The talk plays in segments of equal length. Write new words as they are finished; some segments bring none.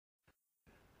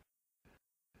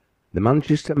The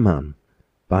Manchester Man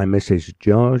by Mrs.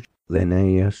 George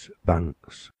Linnaeus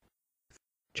Banks.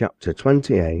 Chapter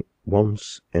 28.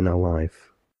 Once in a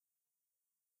Life.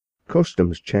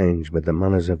 Customs change with the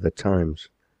manners of the times,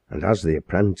 and as the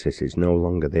apprentice is no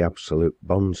longer the absolute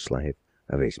bond-slave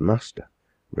of his master,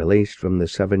 released from the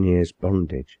 7 years'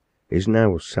 bondage, is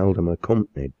now seldom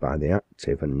accompanied by the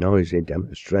active and noisy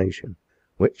demonstration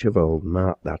which of old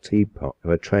marked that epoch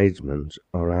of a tradesman's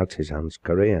or artisan's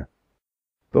career.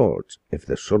 But if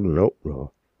the sudden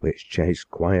uproar which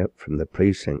chased quiet from the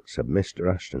precincts of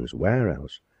Mr. Ashton's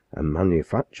warehouse and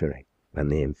manufactory, when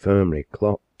the infirmary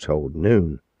clock tolled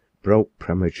noon, broke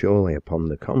prematurely upon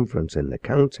the conference in the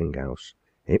counting-house,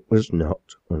 it was not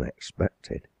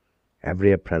unexpected.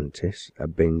 Every apprentice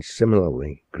had been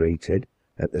similarly greeted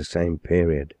at the same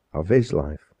period of his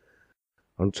life.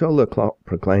 Until the clock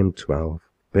proclaimed 12,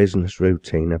 business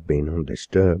routine had been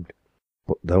undisturbed.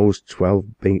 But those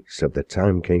 12 beats of the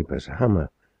timekeeper's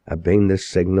hammer had been the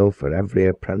signal for every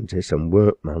apprentice and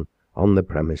workman on the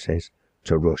premises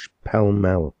to rush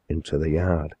pell-mell into the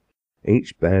yard,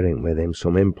 each bearing with him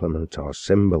some implement or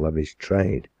symbol of his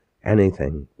trade,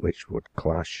 anything which would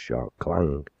clash or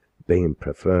clang being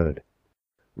preferred.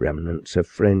 Remnants of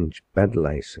fringe,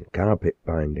 bed-lace and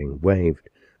carpet-binding waved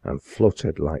and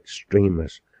fluttered like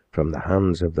streamers from the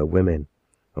hands of the women.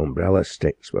 Umbrella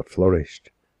sticks were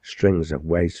flourished. Strings of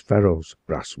waste ferrules,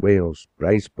 brass wheels,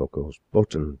 brace buckles,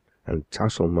 button and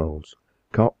tassel moulds,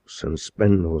 cocks and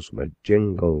spindles were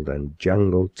jingled and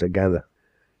jangled together.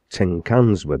 Tin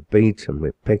cans were beaten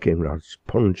with picking rods,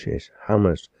 punches,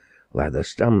 hammers, leather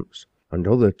stamps, and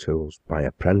other tools by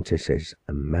apprentices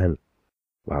and men,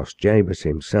 whilst Jabez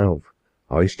himself,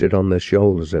 hoisted on the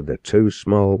shoulders of the 2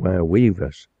 small ware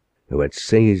weavers, who had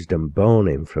seized and borne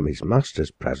him from his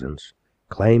master's presence,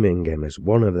 claiming him as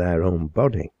one of their own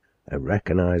body, a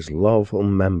recognised lawful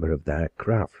member of their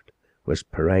craft, was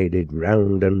paraded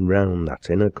round and round that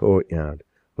inner courtyard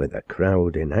with a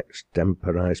crowd in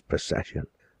extemporised procession,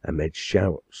 amid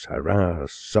shouts,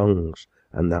 hurrahs, songs,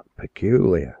 and that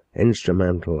peculiar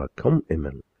instrumental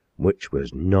accompaniment which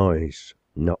was noise,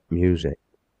 not music.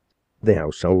 The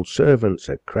household servants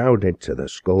had crowded to the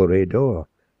scullery door.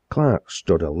 Clerks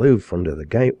stood aloof under the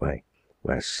gateway,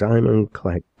 where Simon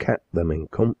Clegg kept them in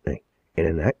company, in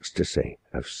an ecstasy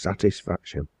of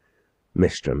satisfaction.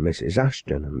 Mr. and Mrs.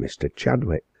 Ashton and Mr.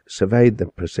 Chadwick surveyed the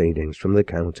proceedings from the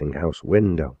counting-house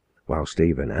window, whilst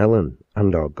even Ellen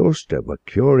and Augusta were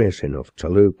curious enough to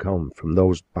look on from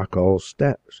those back hall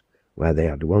steps, where they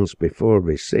had once before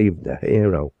received the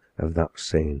hero of that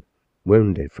scene,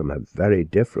 wounded from a very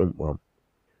different one.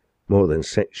 More than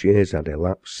 6 years had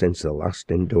elapsed since the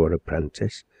last indoor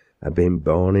apprentice had been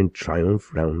borne in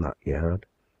triumph round that yard.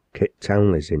 Kit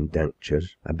Townley's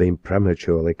indentures had been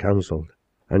prematurely cancelled,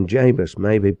 and Jabez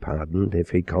may be pardoned if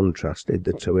he contrasted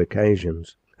the 2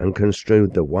 occasions, and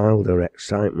construed the wilder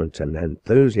excitement and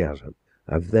enthusiasm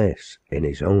of this in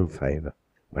his own favour,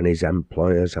 when his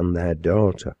employers and their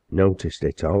daughter noticed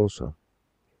it also.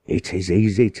 It is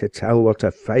easy to tell what a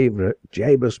favourite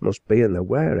Jabez must be in the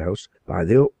warehouse by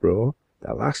the uproar.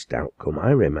 The last outcome,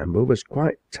 I remember, was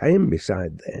quite tame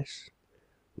beside this.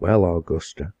 Well,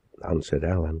 Augusta, answered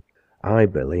Ellen, I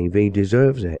believe he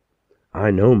deserves it.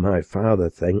 I know my father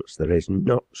thinks there is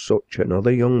not such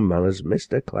another young man as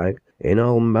Mr. Clegg in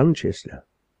all Manchester.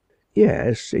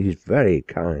 Yes, he's very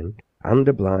kind, and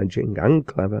obliging, and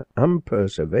clever, and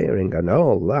persevering, and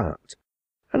all that,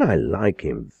 and I like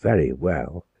him very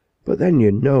well. But then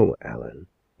you know, Ellen,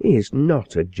 he is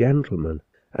not a gentleman,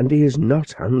 and he is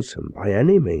not handsome by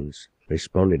any means,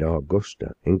 responded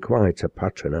Augusta in quite a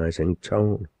patronising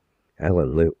tone.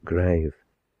 Ellen looked grave.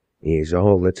 He is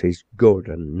all that is good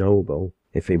and noble,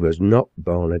 if he was not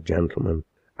born a gentleman,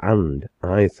 and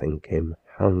I think him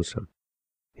handsome.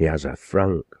 He has a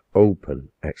frank,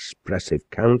 open, expressive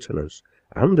countenance,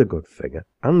 and a good figure,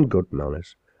 and good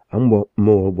manners, and what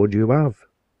more would you have?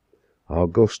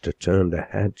 Augusta turned her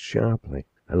head sharply,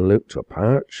 and looked up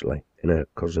archly in her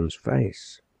cousin's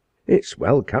face. It's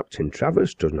well Captain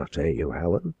Travers does not hear you,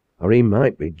 Helen, or he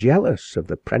might be jealous of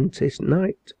the prentice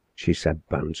knight, she said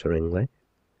banteringly.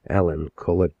 Ellen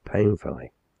coloured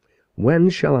painfully. When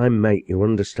shall I make you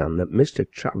understand that Mr.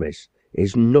 Travis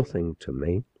is nothing to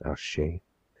me? Asked she.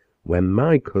 When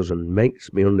my cousin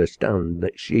makes me understand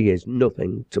that she is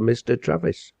nothing to Mr.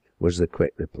 Travis, was the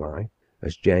quick reply,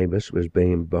 as Jabez was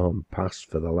being borne past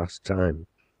for the last time,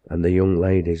 and the young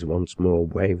ladies once more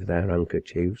waved their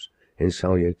handkerchiefs in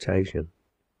salutation.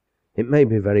 It may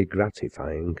be very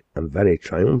gratifying and very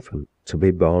triumphant to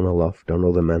be borne aloft on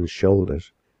other men's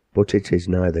shoulders, but it is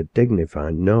neither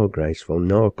dignified nor graceful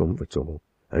nor comfortable,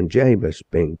 and Jabez,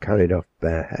 being carried off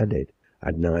bareheaded,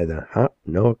 had neither hat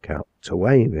nor cap to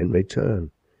wave in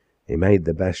return. He made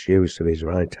the best use of his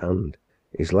right hand,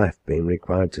 his left being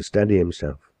required to steady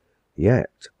himself.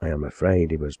 Yet I am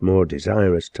afraid he was more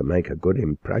desirous to make a good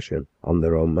impression on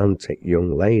the romantic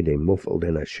young lady muffled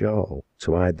in a shawl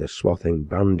to hide the swathing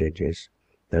bandages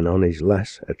than on his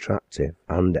less attractive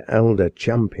and elder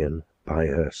champion by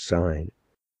her side.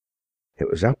 It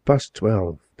was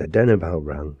 12:30. The dinner bell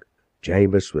rang.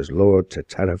 Jabez was lowered to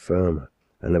terra firma,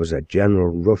 and there was a general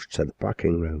rush to the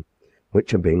packing room,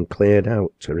 which had been cleared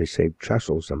out to receive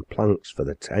trestles and planks for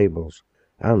the tables,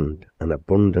 and an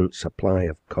abundant supply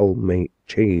of cold meat,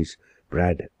 cheese,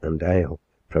 bread, and ale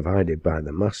provided by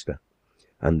the master.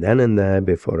 And then and there,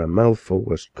 before a mouthful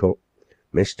was cut,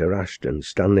 Mr. Ashton,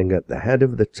 standing at the head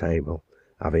of the table,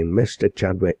 having Mr.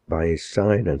 Chadwick by his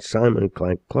side and Simon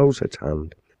Clegg close at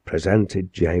hand,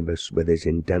 presented Jabez with his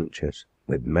indentures,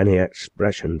 with many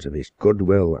expressions of his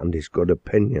goodwill and his good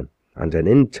opinion, and an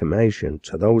intimation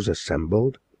to those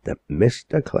assembled that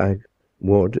Mr. Clegg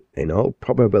would, in all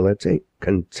probability,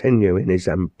 continue in his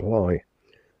employ,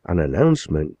 an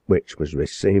announcement which was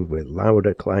received with loud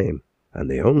acclaim, and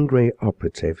the hungry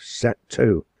operative set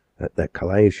to at the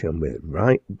collation with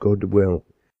right good will.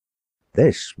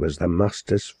 This was the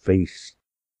master's feast.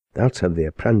 That of the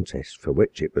apprentice, for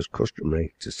which it was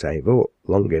customary to save up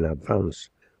long in advance,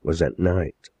 was at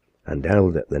night, and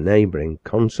held at the neighbouring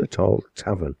Concert Hall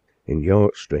Tavern in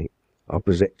York Street,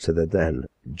 opposite to the then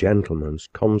Gentlemen's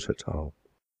Concert Hall.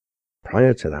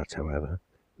 Prior to that, however,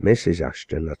 Mrs.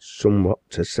 Ashton had somewhat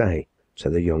to say to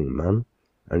the young man,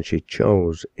 and she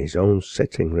chose his own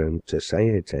sitting-room to say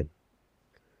it in.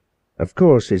 Of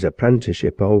course, his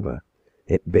apprenticeship over,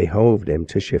 it behoved him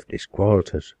to shift his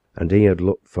quarters, and he had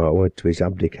looked forward to his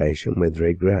abdication with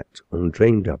regret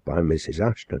undreamed of by Mrs.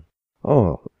 Ashton,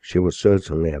 or she would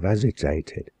certainly have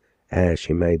hesitated ere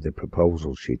she made the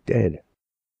proposal she did.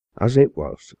 As it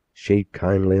was, she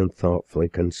kindly and thoughtfully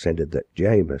considered that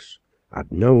Jabez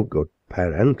had no good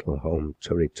parental home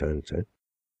to return to,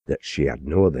 that she had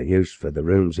no other use for the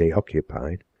rooms he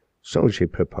occupied, so she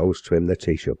proposed to him that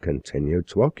he should continue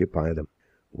to occupy them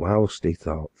whilst he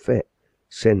thought fit,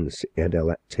 since he had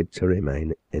elected to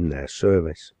remain in their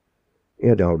service. He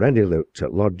had already looked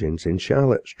at lodgings in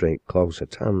Charlotte Street close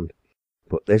at hand,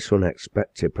 but this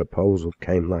unexpected proposal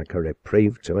came like a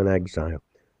reprieve to an exile,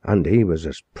 and he was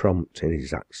as prompt in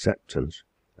his acceptance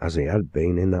as he had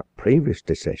been in that previous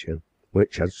decision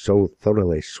which had so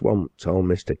thoroughly swamped all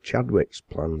Mr. Chadwick's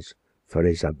plans for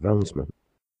his advancement.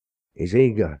 His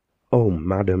eager, "Oh,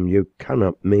 madam, you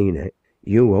cannot mean it.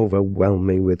 You overwhelm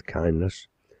me with kindness.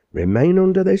 Remain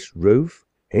under this roof?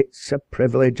 It's a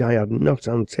privilege I had not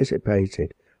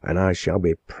anticipated, and I shall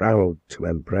be proud to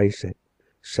embrace it,"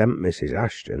 sent Mrs.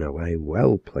 Ashton away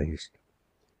well pleased.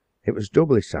 It was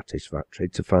doubly satisfactory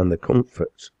to find the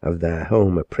comforts of their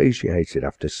home appreciated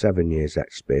after 7 years'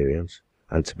 experience,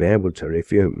 and to be able to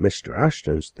refute Mr.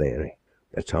 Ashton's theory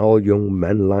that all young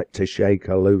men like to shake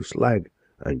a loose leg,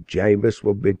 and Jabez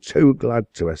would be too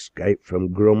glad to escape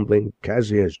from grumbling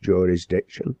Keziah's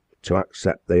jurisdiction to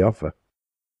accept the offer.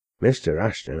 Mr.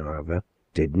 Ashton, however,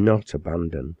 did not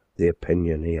abandon the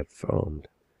opinion he had formed.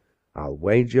 "I'll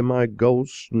wager my gold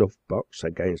snuff-box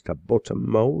against a button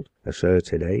mould,"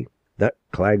 asserted he, "that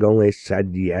Clegg only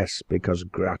said yes because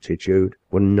gratitude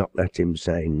would not let him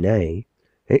say nay.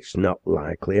 It's not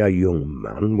likely a young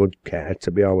man would care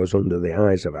to be always under the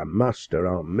eyes of a master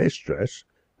or mistress,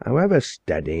 however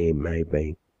steady he may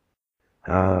be."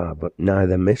 Ah, but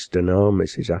neither Mr. nor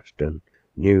Mrs. Ashton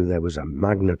knew there was a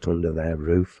magnet under their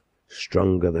roof,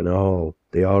 stronger than all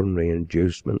the ordinary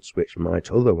inducements which might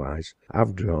otherwise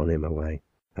have drawn him away,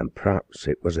 and perhaps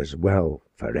it was as well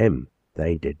for him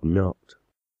they did not.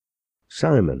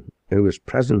 Simon, who was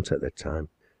present at the time,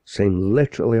 seemed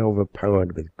literally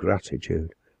overpowered with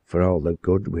gratitude for all the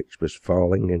good which was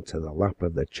falling into the lap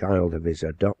of the child of his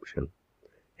adoption.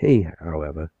 He,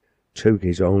 however, took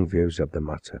his own views of the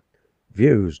matter,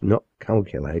 views not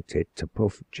calculated to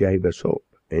puff Jabez up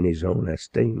in his own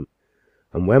esteem,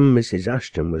 and when Mrs.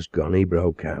 Ashton was gone he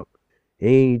broke out,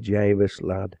 Jabez,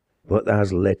 lad, but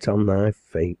tha's lit on thy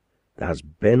feet. Tha's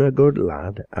been a good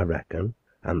lad, I reckon,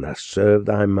 and tha's served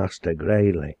thy master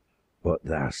greatly, but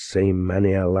tha's seen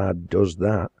many a lad does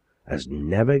that as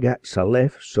never gets a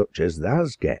lift such as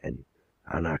tha's getting,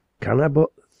 and I canna but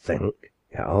think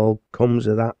it all comes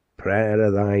of that prayer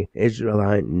of thy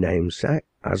Israelite namesake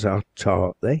as I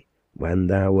taught thee when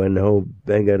thou were no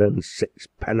bigger than 6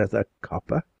 penn'orth a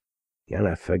copper.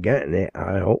 You're forgetting it,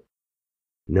 I hope."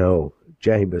 No,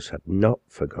 Jabez had not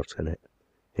forgotten it.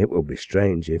 It would be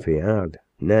strange if he had.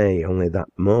 Nay, only that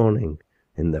morning,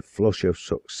 in the flush of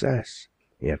success,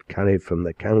 he had carried from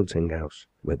the counting-house,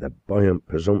 with the buoyant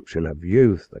presumption of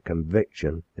youth the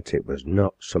conviction that it was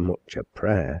not so much a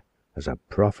prayer as a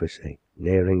prophecy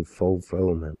nearing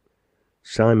fulfilment.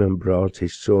 Simon brought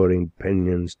his soaring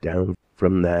pinions down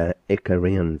from their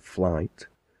Icarian flight.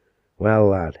 "Well,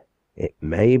 lad, it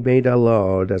may be the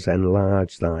Lord has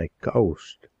enlarged thy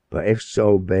coast, but if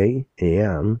so be he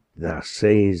han, thou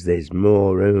sees there's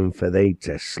more room for thee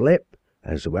to slip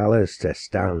as well as to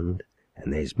stand,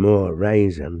 and there's more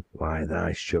raison why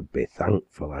thou should be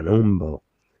thankful and humble,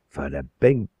 for the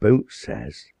big book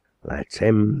says, let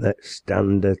him that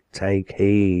standeth take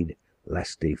heed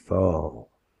lest he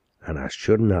fall, and I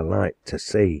shouldna like to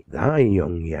see thy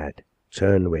young yed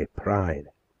turn wi' pride."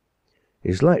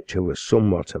 His lecture was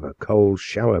somewhat of a cold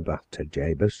shower bath to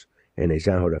Jabez in his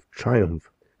hour of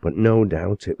triumph, but no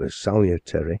doubt it was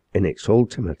salutary in its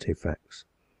ultimate effects.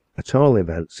 At all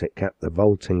events it kept the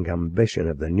vaulting ambition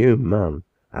of the new man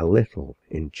a little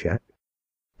in check.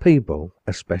 People,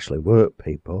 especially work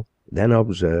people, then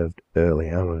observed early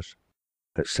hours.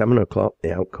 At 7 o'clock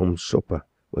the outcome supper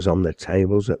was on the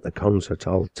tables at the Concert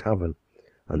Hall Tavern,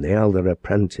 and the elder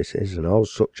apprentices and all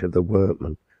such of the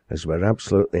workmen as were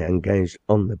absolutely engaged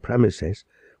on the premises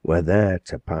were there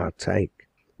to partake,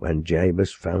 when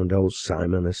Jabez found old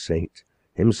Simon a seat,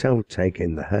 himself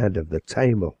taking the head of the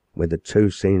table, with the 2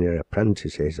 senior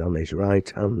apprentices on his right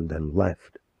hand and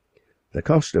left. The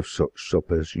cost of such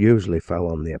suppers usually fell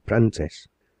on the apprentice,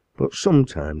 but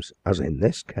sometimes, as in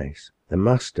this case, the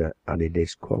master added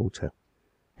his quota.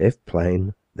 If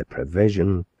plain, the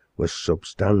provision was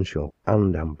substantial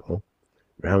and ample.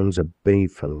 Rounds of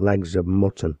beef and legs of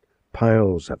mutton,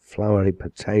 piles of floury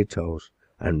potatoes,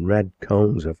 and red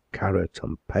cones of carrot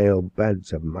and pale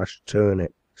beds of mashed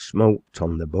turnip smoked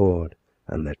on the board,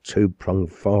 and the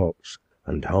 2-pronged forks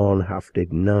and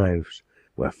horn-hafted knives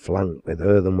were flanked with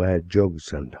earthenware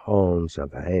jugs and horns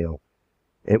of ale.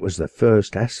 It was the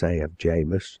first essay of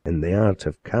Jabez in the art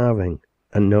of carving,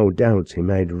 and no doubt he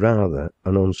made rather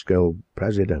an unskilled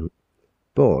president.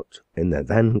 But in the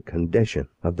then condition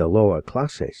of the lower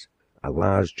classes, a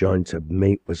large joint of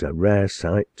meat was a rare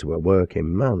sight to a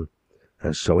working man,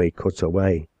 and so he cut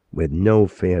away with no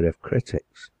fear of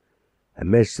critics.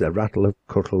 Amidst the rattle of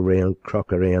cutlery and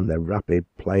crockery and the rapid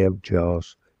play of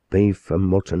jaws, beef and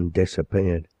mutton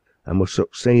disappeared, and was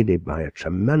succeeded by a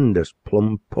tremendous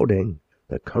plum pudding,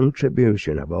 the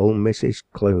contribution of old Mrs.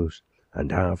 Clues,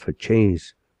 and half a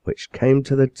cheese, which came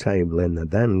to the table in the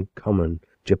then common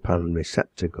Japan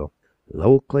receptacle,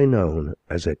 locally known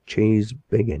as a cheese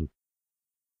biggin.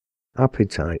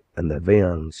 Appetite and the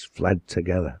viands fled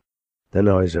together. The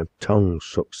noise of tongues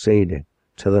succeeded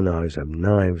to the noise of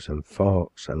knives and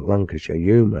forks, and Lancashire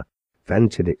humour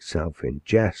vented itself in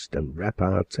jest and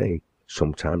repartee,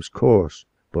 sometimes coarse,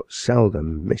 but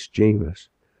seldom mischievous.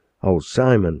 Old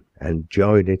Simon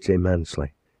enjoyed it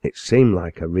immensely. It seemed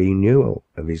like a renewal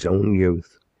of his own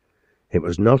youth. It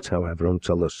was not, however,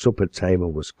 until the supper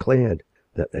table was cleared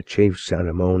that the chief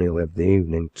ceremonial of the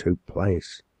evening took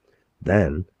place.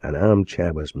 Then an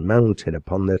armchair was mounted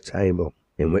upon the table,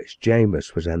 in which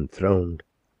Jabez was enthroned,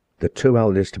 the 2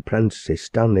 eldest apprentices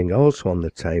standing also on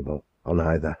the table, on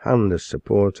either hand as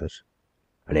supporters.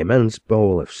 An immense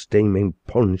bowl of steaming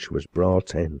punch was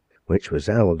brought in, which was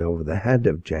held over the head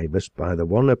of Jabez by the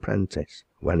one apprentice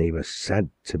when he was said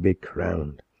to be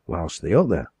crowned, whilst the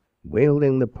other,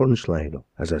 wielding the punch ladle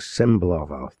as a symbol of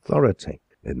authority,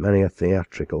 with many a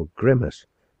theatrical grimace,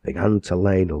 began to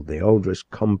ladle the odorous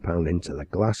compound into the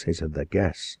glasses of the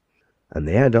guests, and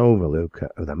the head overlooker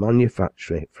of the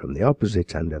manufactory from the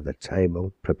opposite end of the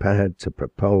table prepared to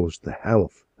propose the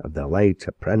health of the late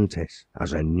apprentice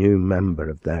as a new member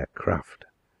of their craft.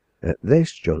 At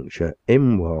this juncture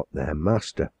in walked their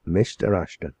master, Mr.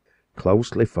 Ashton,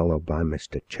 closely followed by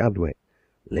Mr. Chadwick,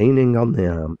 leaning on the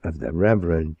arm of the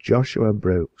Reverend Joshua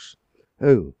Brooks,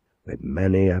 who, with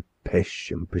many a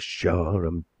pish and pshaw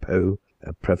and pooh,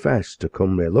 had professed to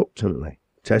come reluctantly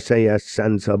to see a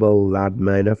sensible lad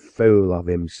made a fool of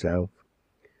himself.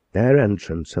 Their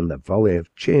entrance and the volley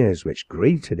of cheers which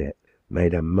greeted it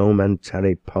made a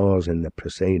momentary pause in the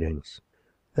proceedings.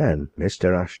 Then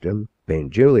Mr. Ashton, being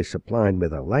duly supplied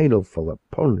with a ladleful of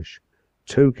punch,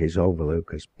 took his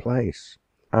overlooker's place,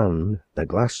 and, the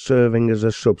glass serving as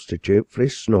a substitute for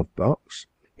his snuff-box,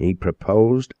 he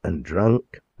proposed and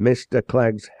drank Mr.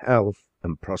 Clegg's health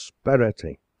and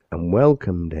prosperity, and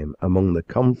welcomed him among the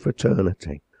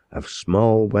confraternity of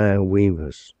small ware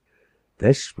weavers.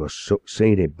 This was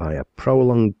succeeded by a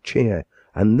prolonged cheer,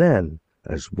 and then,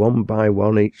 as one by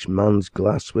one each man's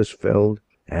glass was filled,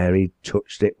 ere he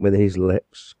touched it with his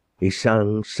lips, he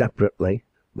sang separately,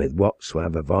 with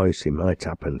whatsoever voice he might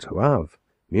happen to have,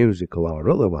 musical or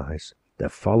otherwise, the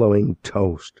following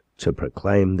toast to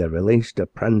proclaim the released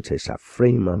apprentice a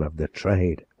free man of the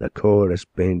trade, the chorus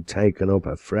being taken up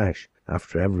afresh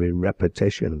after every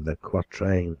repetition of the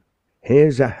quatrain.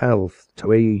 Here's a health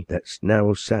to he that's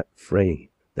now set free,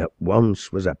 that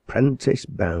once was apprentice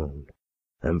bound,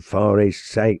 and for his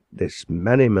sake this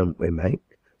merriment we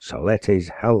make, so let his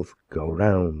health go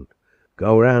round.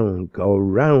 Go round, go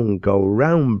round, go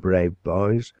round, brave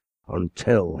boys,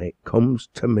 until it comes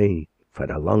to me, for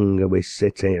the longer we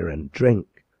sit here and drink,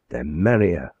 the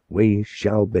merrier we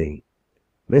shall be.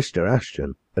 Mr.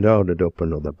 Ashton had ordered up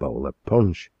another bowl of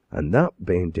punch, and that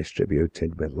being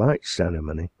distributed with like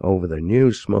ceremony over the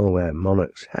new small-ware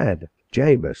monarch's head,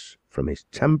 Jabez, from his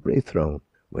temporary throne,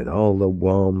 with all the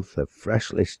warmth of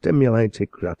freshly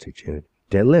stimulated gratitude,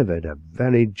 delivered a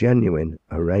very genuine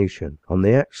oration on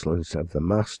the excellence of the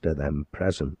master then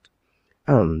present,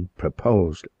 and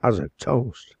proposed as a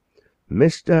toast,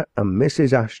 Mr. and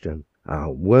Mrs. Ashton,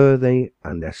 our worthy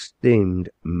and esteemed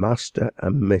master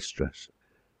and mistress.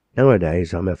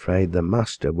 Nowadays I'm afraid the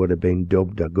master would have been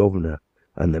dubbed a governor,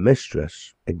 and the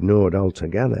mistress ignored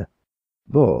altogether.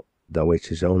 But, though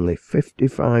it is only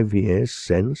 55 years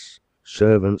since,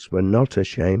 servants were not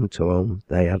ashamed to own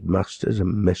they had masters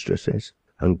and mistresses,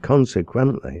 and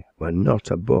consequently were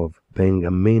not above being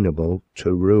amenable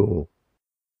to rule.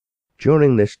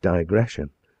 During this digression,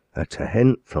 at a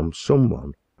hint from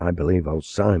someone, I believe old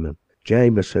Simon,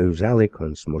 Jabez, whose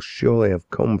eloquence must surely have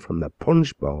come from the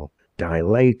punch bowl,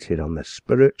 dilated on the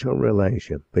spiritual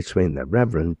relation between the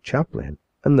Reverend Chaplain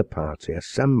and the party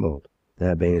assembled,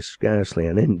 there being scarcely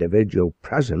an individual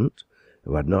present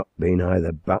who had not been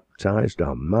either baptized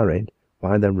or married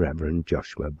by the Reverend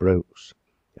Joshua Brooks,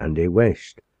 and he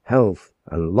wished health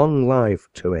and long life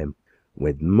to him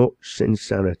with much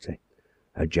sincerity.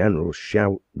 A general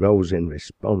shout rose in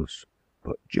response,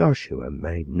 but Joshua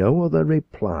made no other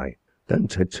reply than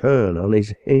to turn on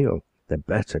his heel, the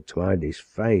better to hide his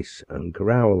face, and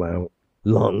growl out,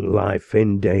 "Long life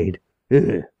indeed!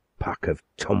 Ugh, pack of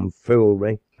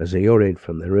tomfoolery," as he hurried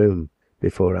from the room,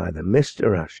 before either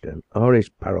Mr. Ashton or his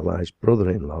paralysed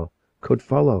brother-in-law could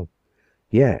follow.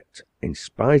 Yet, in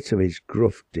spite of his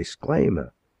gruff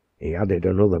disclaimer, he added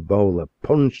another bowl of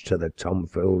punch to the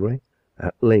tomfoolery.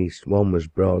 At least one was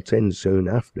brought in soon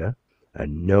after,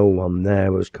 and no one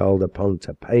there was called upon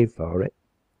to pay for it.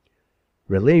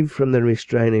 Relieved from the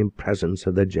restraining presence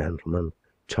of the gentleman,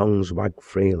 tongues wagged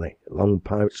freely, long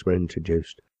pipes were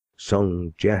introduced,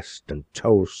 song, jest, and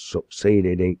toast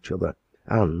succeeded each other,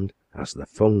 and, as the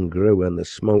fun grew and the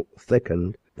smoke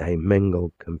thickened, they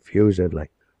mingled confusedly,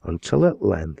 until at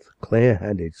length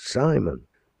clear-headed Simon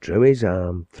drew his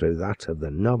arm through that of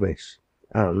the novice,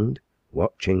 and,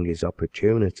 watching his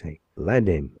opportunity, led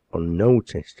him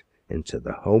unnoticed into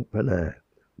the open air,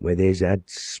 with his head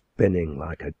spinning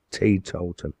like a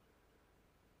teetotum.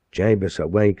 Jabez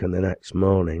awakened the next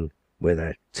morning with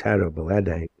a terrible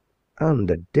headache, and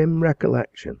a dim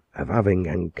recollection of having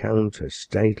encountered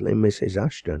stately Mrs.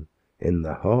 Ashton in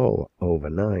the hall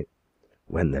overnight,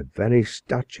 when the very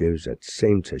statues had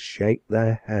seemed to shake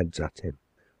their heads at him,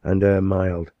 and her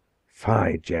mild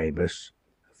 "Fie, Jabez,"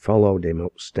 followed him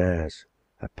upstairs,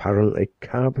 apparently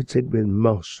carpeted with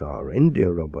moss or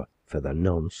india-rubber for the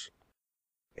nonce.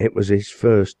 It was his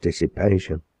first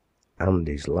dissipation, and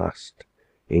his last.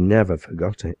 He never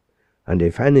forgot it, and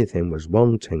if anything was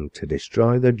wanting to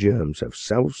destroy the germs of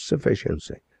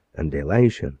self-sufficiency and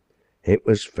elation, it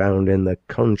was found in the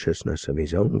consciousness of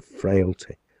his own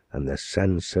frailty and the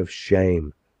sense of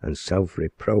shame and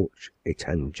self-reproach it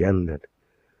engendered.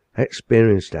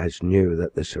 Experienced as knew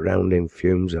that the surrounding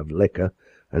fumes of liquor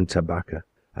and tobacco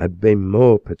had been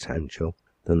more potential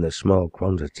than the small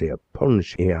quantity of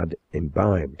punch he had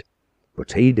imbibed,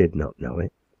 but he did not know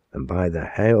it, and by the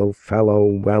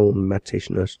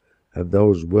hail-fellow-well-metishness of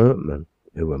those workmen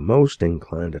who were most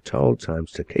inclined at all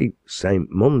times to keep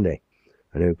St. Monday,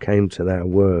 and who came to their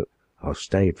work, or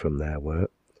stayed from their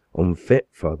work, unfit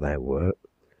for their work,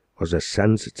 was a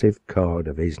sensitive chord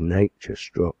of his nature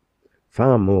struck,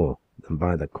 far more than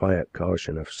by the quiet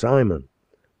caution of Simon,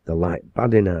 the light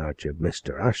badinage of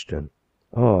Mr. Ashton,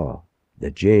 or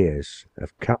the jeers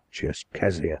of captious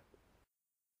Kezia.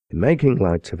 In making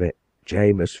light of it,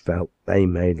 Jabez felt they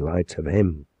made light of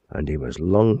him, and he was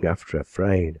long after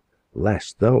afraid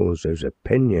lest those whose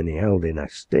opinion he held in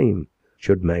esteem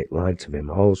should make light of him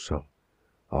also,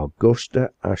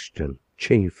 Augusta Ashton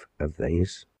chief of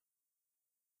these.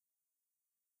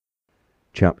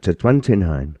 Chapter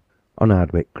 29. On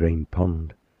Ardwick Green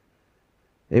Pond.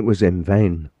 It was in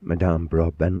vain Madame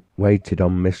Broadbent waited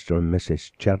on Mr. and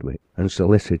Mrs. Chadwick and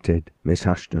solicited Miss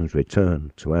Ashton's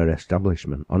return to her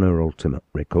establishment on her ultimate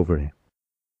recovery.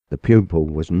 The pupil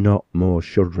was not more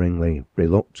shudderingly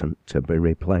reluctant to be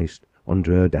replaced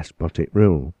under her despotic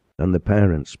rule than the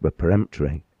parents were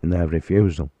peremptory in their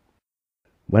refusal.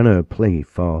 When her plea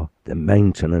for the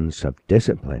maintenance of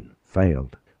discipline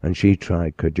failed, and she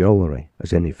tried cajolery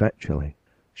as ineffectually,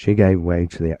 she gave way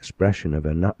to the expression of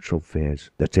her natural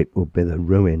fears that it would be the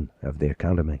ruin of the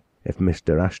academy if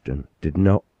Mr. Ashton did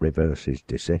not reverse his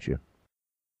decision.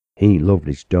 He loved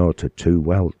his daughter too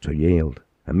well to yield,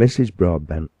 and Mrs.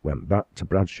 Broadbent went back to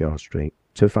Bradshaw Street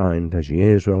to find, as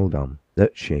years rolled on,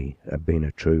 that she had been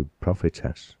a true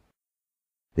prophetess.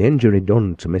 The injury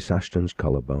done to Miss Ashton's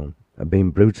collarbone had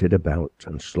been bruited about,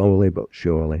 and slowly but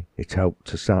surely it helped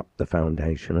to sap the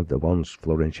foundation of the once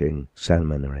flourishing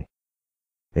seminary.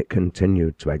 It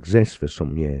continued to exist for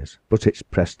some years, but its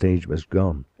prestige was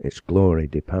gone, its glory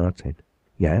departed.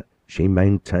 Yet she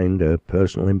maintained her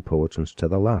personal importance to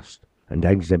the last, and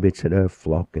exhibited her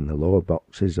flock in the lower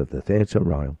boxes of the Theatre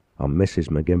Royal on Mrs.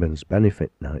 McGibbon's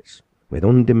benefit nights with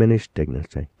undiminished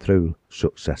dignity through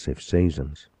successive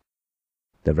seasons.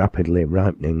 The rapidly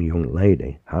ripening young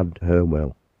lady had her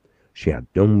will. She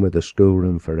had done with the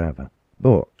schoolroom forever,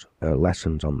 but her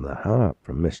lessons on the harp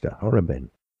from Mr.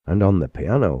 Horrobin, and on the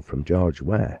piano from George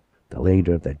Ware, the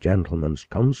leader of the gentlemen's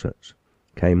concerts,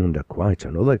 came under quite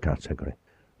another category.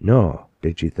 Nor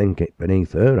did she think it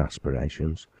beneath her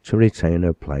aspirations to retain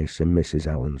her place in Mrs.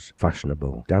 Ellen's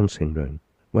fashionable dancing-room,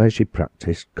 where she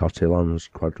practised cotillons,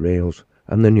 quadrilles,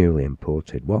 and the newly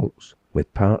imported waltz,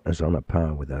 with partners on a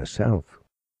par with herself.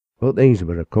 But these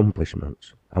were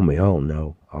accomplishments, and we all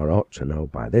know, or ought to know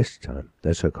by this time,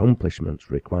 that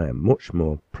accomplishments require much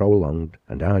more prolonged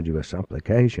and arduous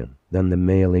application than the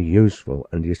merely useful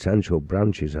and essential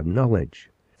branches of knowledge,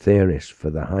 theorists for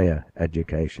the higher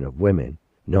education of women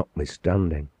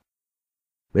notwithstanding.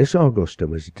 Miss Augusta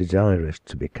was desirous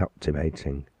to be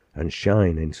captivating and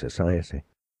shine in society,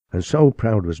 and so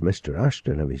proud was Mr.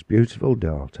 Ashton of his beautiful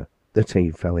daughter that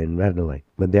he fell in readily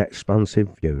with the expansive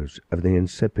views of the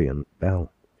incipient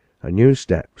belle, and new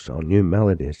steps or new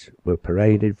melodies were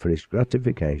paraded for his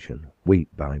gratification week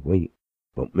by week.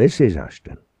 But Mrs.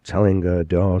 Ashton, telling her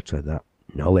daughter that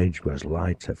knowledge was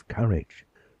light of carriage,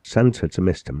 sent her to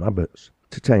Mr. Mabbott's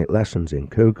to take lessons in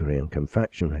cookery and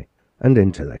confectionery, and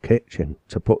into the kitchen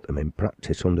to put them in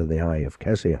practice under the eye of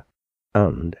Kezia,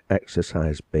 and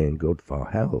exercise being good for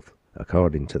health,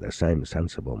 according to the same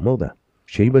sensible mother,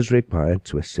 she was required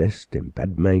to assist in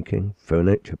bed-making,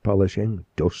 furniture polishing,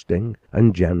 dusting,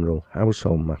 and general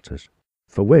household matters,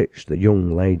 for which the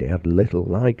young lady had little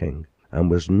liking,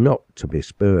 and was not to be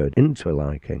spurred into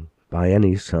liking by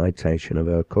any citation of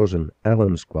her cousin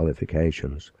Ellen's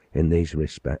qualifications in these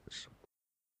respects.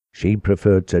 She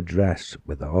preferred to dress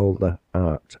with all the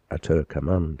art at her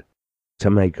command, to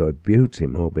make her beauty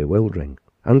more bewildering,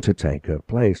 and to take her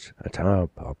place at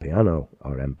harp or piano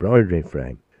or embroidery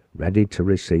frame, ready to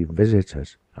receive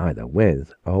visitors, either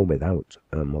with or without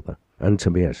her mother, and to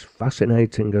be as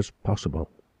fascinating as possible,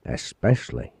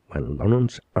 especially when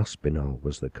Lawrence Aspinall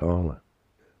was the caller.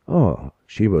 Or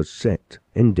she would sit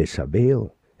in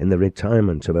dishabille in the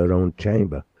retirement of her own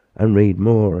chamber, and read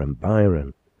Moore and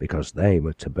Byron, because they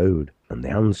were tabooed, and the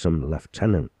handsome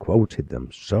lieutenant quoted them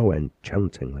so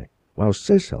enchantingly, while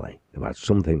Cicely, who had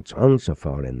something to answer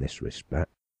for in this respect,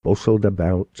 bustled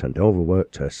about and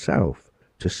overworked herself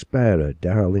to spare her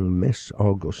darling Miss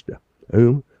Augusta,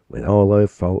 who, with all her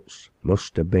faults,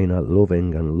 must have been a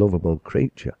loving and lovable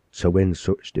creature to win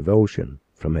such devotion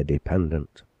from a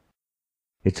dependent.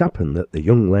 It happened that the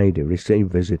young lady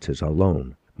received visitors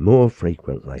alone more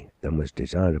frequently than was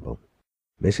desirable,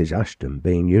 Mrs. Ashton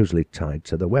being usually tied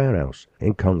to the warehouse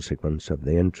in consequence of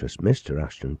the interest Mr.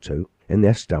 Ashton took in the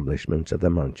establishment of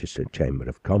the Manchester Chamber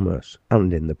of Commerce,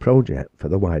 and in the project for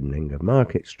the widening of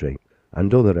Market Street,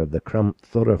 and other of the cramped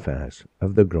thoroughfares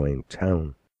of the growing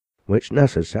town, which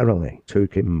necessarily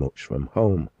took him much from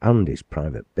home and his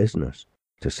private business,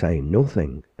 to say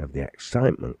nothing of the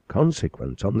excitement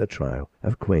consequent on the trial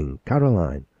of Queen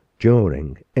Caroline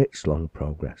during its long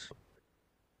progress.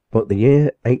 But the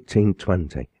year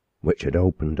 1820, which had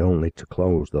opened only to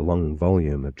close the long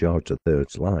volume of George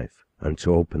III's life, and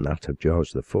to open that of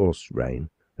George IV's reign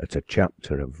at a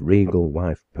chapter of regal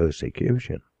wife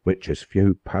persecution, which has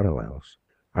few parallels,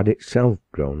 had itself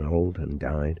grown old and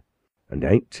died, and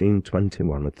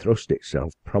 1821 had thrust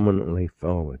itself prominently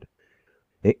forward.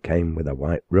 It came with a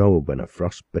white robe and a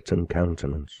frost-bitten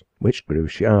countenance, which grew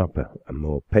sharper and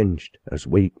more pinched as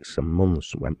weeks and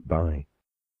months went by.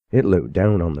 It looked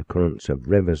down on the currents of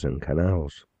rivers and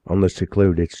canals, On the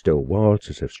secluded still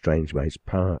waters of Strangeways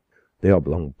Park, the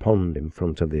oblong pond in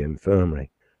front of the infirmary,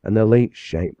 and the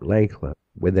leech-shaped lakelet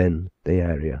within the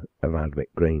area of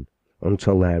Ardwick Green,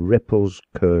 until their ripples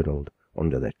curdled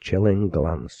under the chilling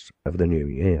glance of the new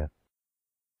year.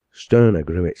 Sterner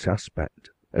grew its aspect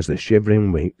as the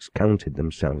shivering weeks counted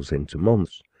themselves into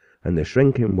months, and the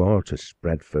shrinking waters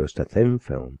spread first a thin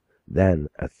film, then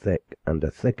a thick and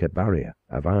a thicker barrier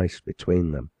of ice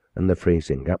between them and the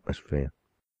freezing atmosphere.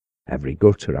 Every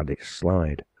gutter had its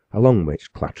slide, along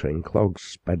which clattering clogs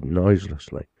sped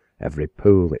noiselessly, every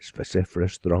pool its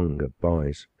vociferous throng of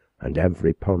boys, and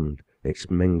every pond its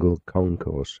mingled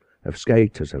concourse of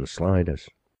skaters and sliders.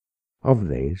 Of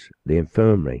these, the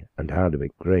infirmary and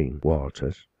Ardwick Green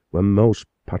waters were most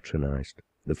patronised,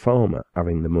 the former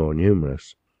having the more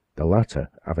numerous, the latter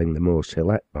having the more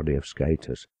select body of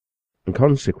skaters, and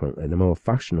consequently the more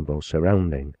fashionable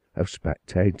surrounding of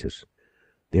spectators.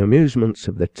 The amusements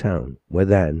of the town were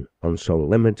then on so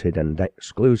limited and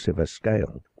exclusive a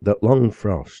scale that long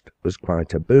frost was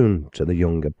quite a boon to the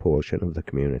younger portion of the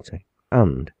community,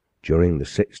 and during the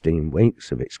 16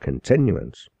 weeks of its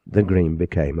continuance, the Green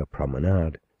became a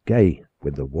promenade, gay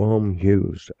with the warm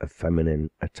hues of feminine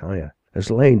attire,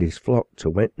 as ladies flocked to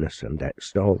witness and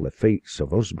extol the feats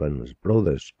of husbands,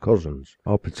 brothers, cousins,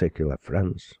 or particular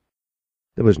friends.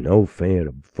 There was no fear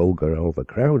of vulgar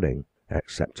overcrowding,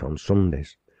 except on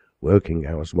Sundays. Working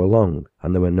hours were long,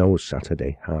 and there were no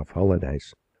Saturday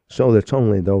half-holidays, so that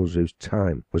only those whose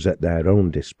time was at their own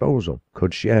disposal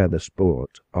could share the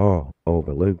sport or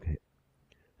overlook it.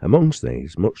 Amongst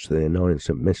these, much to the annoyance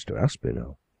of Mr.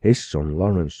 Aspinall, his son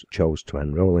Lawrence chose to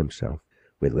enrol himself,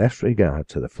 with less regard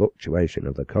to the fluctuation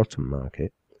of the cotton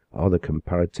market, or the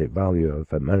comparative value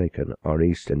of American or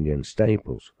East Indian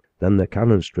staples, than the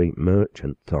Cannon Street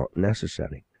merchant thought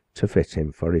necessary to fit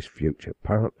him for his future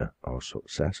partner or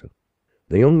successor.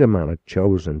 The younger man had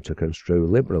chosen to construe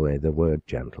liberally the word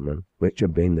gentleman, which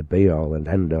had been the be-all and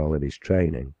end-all of his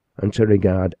training, and to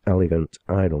regard elegant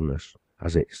idleness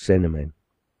as its synonym.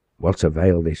 What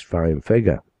availed his fine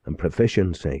figure and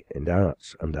proficiency in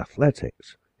arts and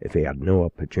athletics if he had no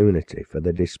opportunity for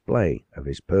the display of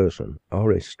his person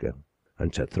or his skill?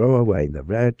 And to throw away the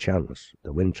rare chance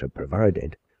the winter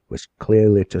provided was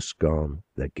clearly to scorn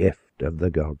the gift of the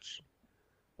gods.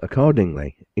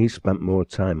 Accordingly, he spent more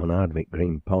time on Ardwick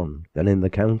Green Pond than in the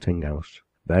counting-house,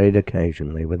 varied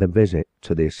occasionally with a visit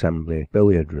to the Assembly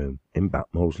billiard-room in Back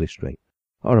Mosley Street,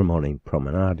 or a morning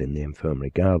promenade in the infirmary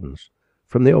gardens,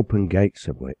 from the open gates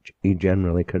of which he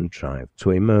generally contrived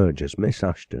to emerge as Miss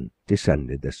Ashton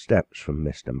descended the steps from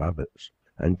Mr. Mabbott's,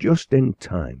 and just in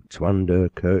time to hand her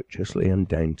courteously and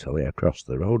daintily across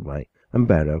the roadway and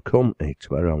bear her company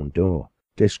to her own door,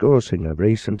 discoursing of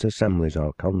recent assemblies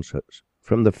or concerts,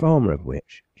 from the former of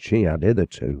which she had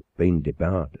hitherto been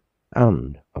debarred,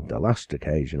 and of the last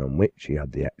occasion on which he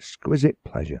had the exquisite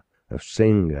pleasure of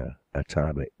seeing her at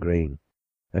Ardwick Green,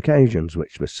 occasions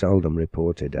which were seldom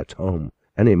reported at home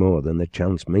any more than the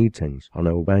chance meetings on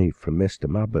her way from Mr.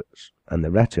 Mabbott's, and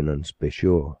the retinence, be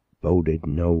sure, boded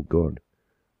no good.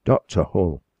 Dr.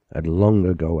 Hull had long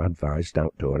ago advised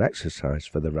outdoor exercise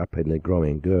for the rapidly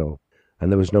growing girl,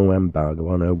 and there was no embargo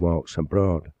on her walks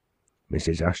abroad,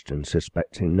 Mrs. Ashton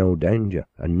suspecting no danger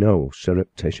and no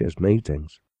surreptitious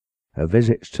meetings. Her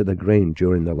visits to the Green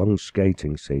during the long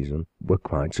skating season were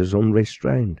quite as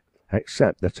unrestrained,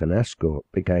 except that an escort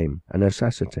became a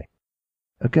necessity.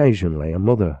 Occasionally a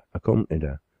mother accompanied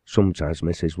her, sometimes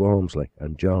Mrs. Walmsley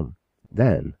and John.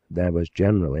 Then there was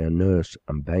generally a nurse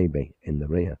and baby in the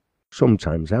rear,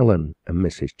 sometimes Ellen and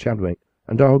Mrs. Chadwick,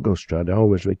 and Augusta had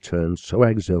always returned so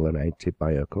exhilarated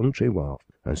by her country walk,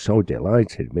 and so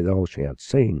delighted with all she had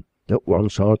seen, that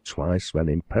once or twice, when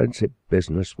imperative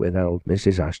business withheld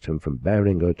Mrs. Ashton from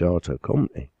bearing her daughter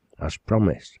company, as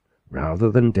promised,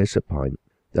 rather than disappoint,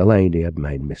 the lady had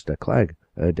made Mr. Clegg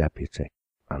her deputy,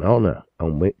 an honour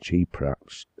on which he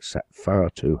perhaps set far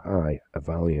too high a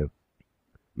value.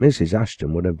 Mrs.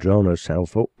 Ashton would have drawn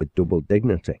herself up with double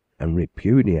dignity, and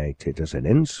repudiated as an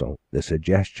insult the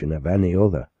suggestion of any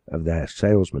other of their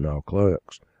salesmen or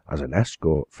clerks as an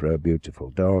escort for her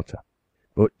beautiful daughter.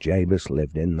 But Jabez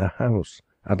lived in the house,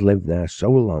 had lived there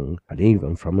so long, had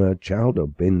even from her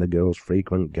childhood been the girl's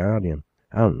frequent guardian,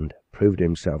 and proved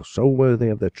himself so worthy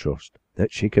of the trust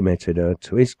that she committed her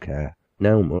to his care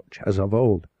now much as of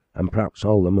old, and perhaps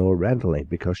all the more readily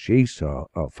because she saw,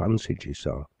 or fancied she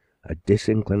saw, a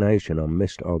disinclination on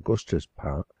Miss Augusta's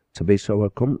part to be so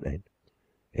accompanied.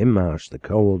 In March the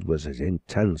cold was as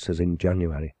intense as in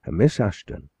January, and Miss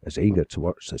Ashton as eager to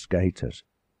watch the skaters.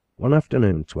 One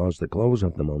afternoon towards the close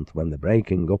of the month, when the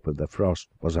breaking up of the frost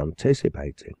was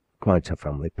anticipated, Quite a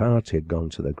family party had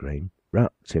gone to the green,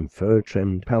 wrapped in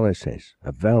fur-trimmed pelisses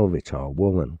of velvet or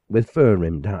woolen, with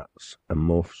fur-rimmed hats and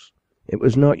muffs. It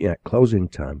was not yet closing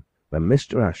time when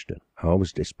Mr. Ashton,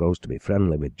 always disposed to be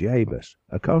friendly with Jabez,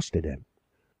 accosted him.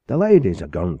 "The ladies are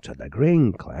gone to the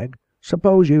green, Clegg.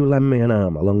 Suppose you lend me an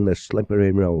arm along the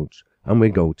slippery roads, and we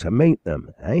go to meet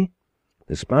them, eh?"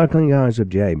 The sparkling eyes of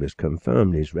Jabez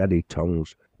confirmed his ready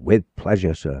tongue's "With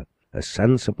pleasure, sir," as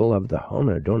sensible of the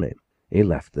honour done him. He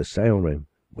left the sale-room,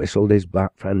 whistled his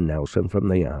black friend Nelson from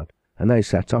the yard, and they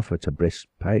set off at a brisk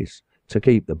pace to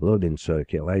keep the blood in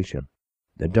circulation,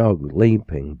 the dog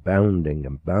leaping, bounding,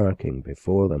 and barking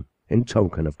before them in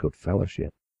token of good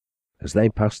fellowship. As they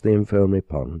passed the infirmary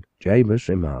pond, Jabez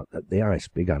remarked that the ice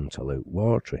began to look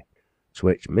watery, to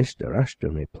which Mr.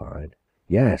 Ashton replied,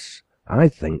 "Yes, I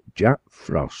think Jack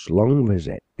Frost's long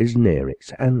visit is near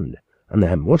its end, and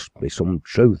there must be some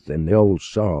truth in the old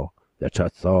saw that a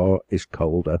thaw is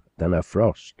colder than a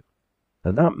frost."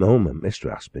 At that moment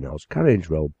Mr. Aspinall's carriage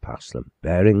rolled past them,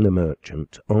 bearing the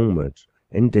merchant homewards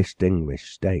in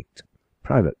distinguished state.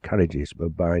 Private carriages were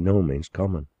by no means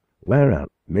common, whereat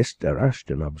Mr.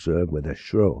 Ashton observed with a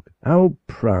shrug, "How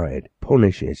pride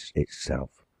punishes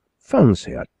itself!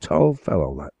 Fancy a tall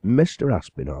fellow like Mr.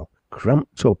 Aspinall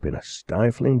cramped up in a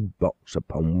stifling box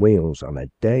upon wheels on a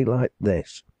day like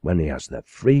this, when he has the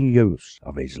free use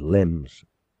of his limbs."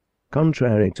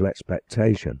 Contrary to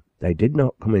expectation, they did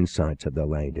not come in sight of the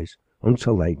ladies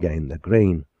until they gained the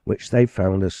green, which they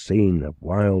found a scene of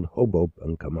wild hubbub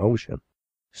and commotion,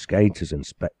 skaters and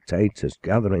spectators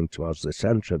gathering towards the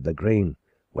centre of the green,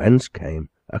 whence came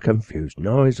a confused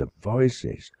noise of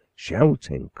voices,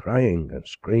 shouting, crying, and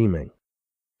screaming.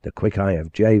 The quick eye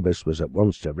of Jabez was at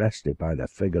once arrested by the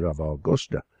figure of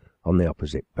Augusta on the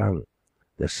opposite bank,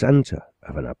 the centre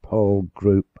of an appalled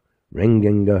group,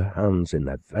 wringing her hands in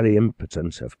the very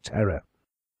impotence of terror.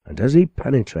 And as he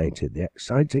penetrated the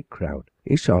excited crowd,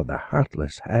 he saw the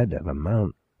hatless head of a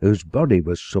man, whose body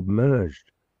was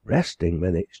submerged, resting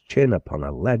with its chin upon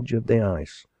a ledge of the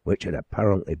ice, which had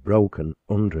apparently broken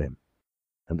under him.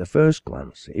 At the first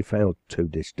glance he failed to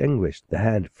distinguish the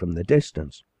head from the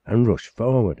distance, and rushed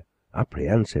forward,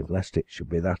 apprehensive lest it should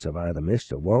be that of either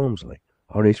Mr. Walmsley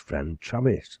or his friend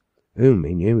Travis, whom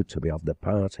he knew to be of the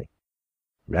party.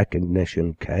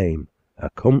 Recognition came,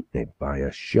 accompanied by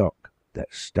a shock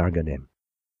that staggered him.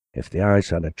 If the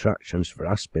ice had attractions for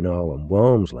Aspinall and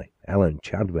Walmsley, Ellen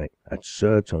Chadwick had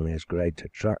certainly as great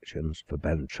attractions for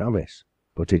Ben Travis,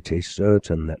 but it is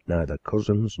certain that neither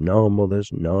cousins, nor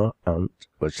mothers, nor aunt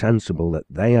were sensible that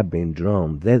they had been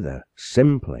drawn thither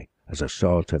simply as a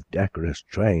sort of decorous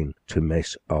train to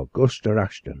Miss Augusta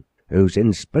Ashton, whose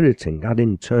inspiriting had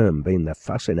in turn been the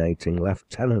fascinating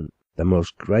lieutenant, the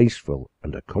most graceful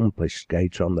and accomplished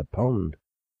skater on the pond.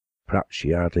 Perhaps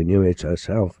she hardly knew it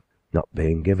herself, not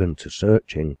being given to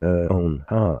searching her own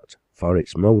heart for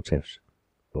its motives,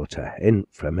 but a hint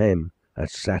from him had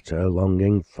set her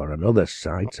longing for another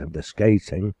sight of the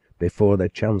skating before the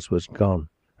chance was gone,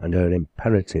 and her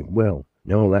imperative will,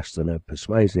 no less than her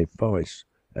persuasive voice,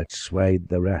 had swayed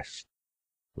the rest.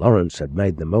 Lawrence had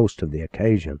made the most of the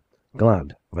occasion,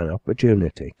 glad of an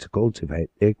opportunity to cultivate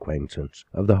the acquaintance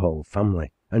of the whole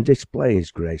family, and display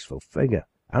his graceful figure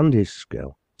and his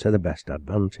skill to the best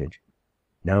advantage.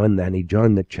 Now and then he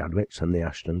joined the Chadwicks and the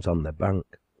Ashtons on the bank,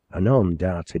 anon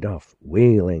darted off,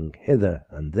 wheeling hither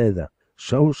and thither,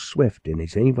 so swift in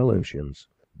his evolutions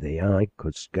the eye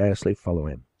could scarcely follow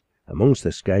him. Amongst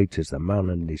the skaters the man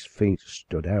and his feet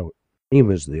stood out. He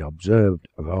was the observed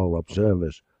of all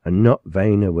observers, and not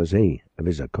vainer was he of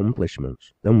his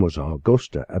accomplishments than was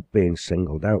Augusta at being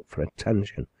singled out for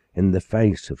attention in the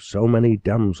face of so many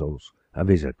damsels of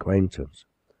his acquaintance,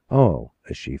 all,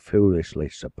 as she foolishly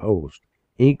supposed,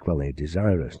 equally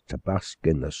desirous to bask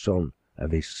in the sun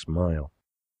of his smile.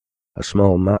 A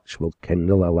small match will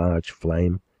kindle a large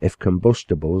flame, if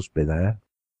combustibles be there.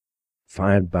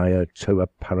 Fired by her too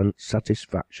apparent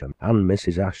satisfaction and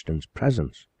Mrs. Ashton's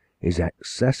presence, his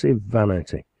excessive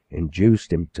vanity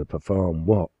induced him to perform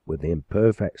what, with the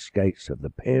imperfect skates of the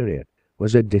period,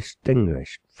 was a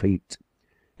distinguished feat.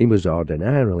 He was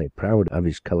ordinarily proud of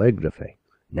his calligraphy.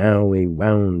 Now he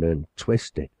wound and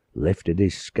twisted, lifted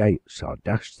his skates or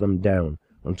dashed them down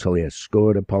until he had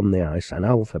scored upon the ice an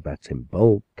alphabet in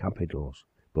bold capitals.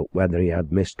 But whether he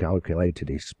had miscalculated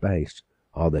his space,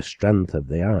 or the strength of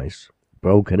the ice,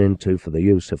 broken into for the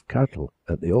use of cattle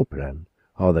at the upper end,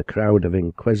 or the crowd of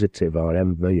inquisitive or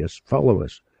envious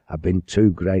followers had been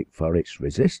too great for its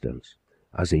resistance,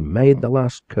 as he made the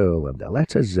last curl of the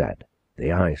letter Z,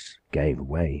 the ice gave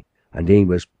way, and he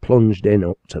was plunged in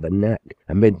up to the neck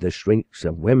amid the shrieks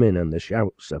of women and the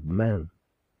shouts of men.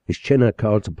 His chin had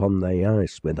caught upon the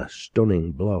ice with a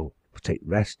stunning blow, but it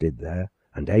rested there,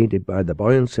 and aided by the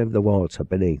buoyancy of the water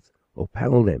beneath,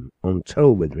 upheld him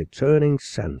until, with returning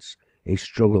sense, he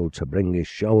struggled to bring his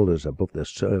shoulders above the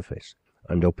surface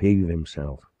and upheave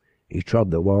himself. He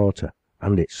trod the water,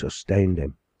 and it sustained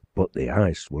him, but the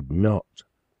ice would not.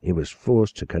 He was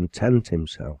forced to content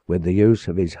himself with the use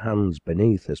of his hands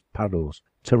beneath as paddles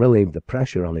to relieve the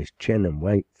pressure on his chin and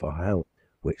wait for help,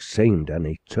 which seemed an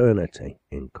eternity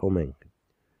in coming.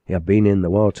 He had been in the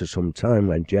water some time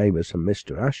when Jabez and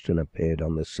Mr. Ashton appeared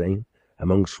on the scene,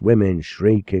 amongst women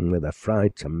shrieking with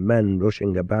affright and men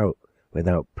rushing about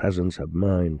without presence of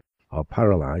mind, or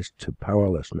paralysed to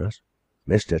powerlessness.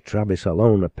 Mr. Travis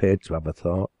alone appeared to have a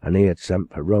thought, and he had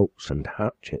sent for ropes and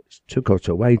hatchets to cut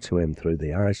a way to him through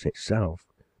the ice itself.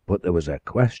 But there was a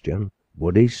question: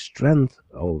 would his strength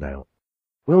hold out?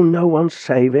 "Will no one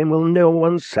save him? Will no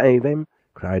one save him?"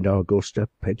 cried Augusta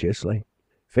piteously.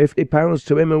 £50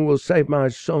 to him who will save my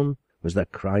son, was the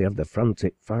cry of the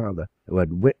frantic father, who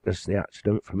had witnessed the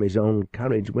accident from his own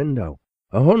carriage window.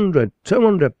 £100,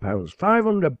 £200,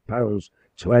 £500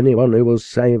 to anyone who will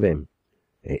save him.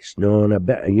 "It's noan a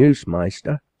bit of use,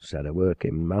 maister," said a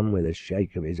working man with a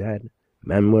shake of his head.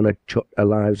 "Men winna chuck their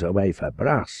lives away for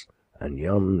brass, and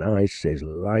yon ice is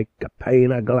like a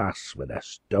pane of glass with a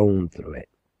stone through it."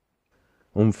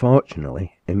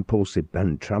 Unfortunately, impulsive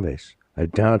Ben Travis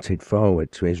had darted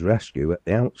forward to his rescue at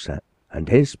the outset, and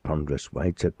his ponderous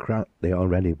weight had cracked the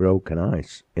already broken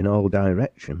ice in all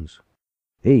directions.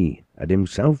 He had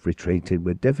himself retreated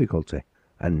with difficulty,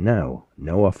 and now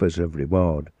no offers of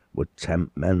reward would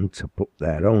tempt men to put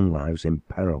their own lives in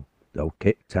peril, though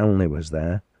Kit Townley was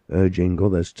there, urging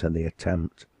others to the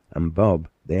attempt, and Bob,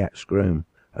 the ex-groom,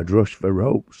 had rushed for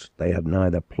ropes they had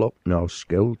neither pluck nor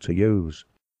skill to use,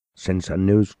 since a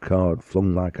noose cord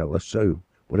flung like a lasso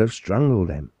would have strangled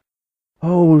him.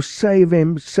 "Oh, save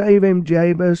him,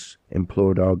 Jabez!"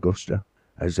 implored Augusta,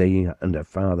 as he and her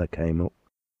father came up.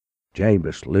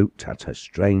 Jabez looked at her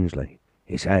strangely.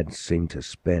 His head seemed to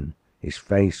spin. His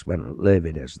face went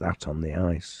livid as that on the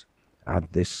ice. Had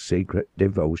this secret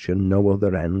devotion no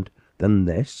other end than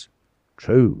this?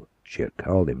 True, she had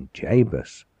called him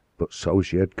Jabez, but so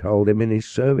she had called him in his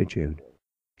servitude.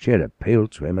 She had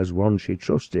appealed to him as one she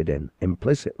trusted in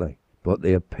implicitly, but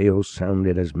the appeal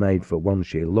sounded as made for one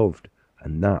she loved,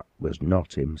 and that was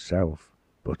not himself,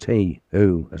 but he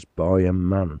who, as boy and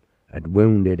man, had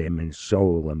wounded him in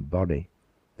soul and body.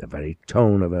 The very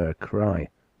tone of her cry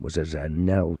was as a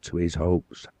knell to his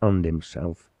hopes and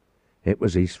himself. It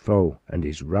was his foe and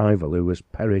his rival who was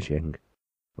perishing.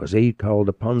 Was he called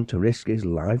upon to risk his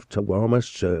life to warm a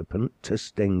serpent to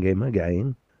sting him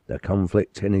again? The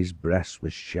conflict in his breast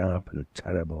was sharp and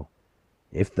terrible.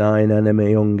 "If thine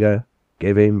enemy hunger,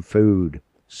 give him food,"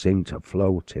 seemed to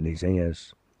float in his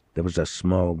ears. There was a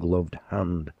small gloved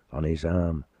hand on his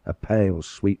arm, a pale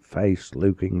sweet face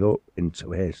looking up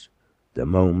into his. The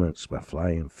moments were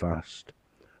flying fast.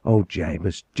 "Oh,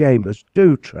 Jabez, Jabez,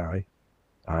 do try."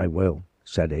 "I will,"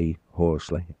 said he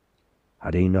hoarsely.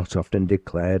 Had he not often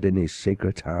declared in his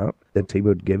secret heart that he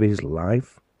would give his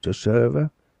life to serve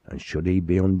her, and should he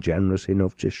be ungenerous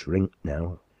enough to shrink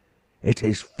now? "It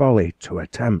is folly to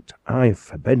attempt, I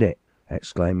forbid it,"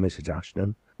 exclaimed Mrs.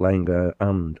 Ashton, laying her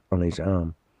hand on his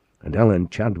arm, and Ellen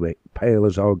Chadwick, pale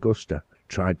as Augusta,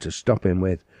 tried to stop him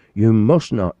with, "You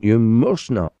must not, you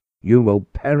must not, you will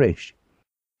perish."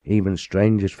 Even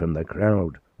strangers from the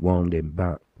crowd warned him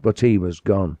back, but he was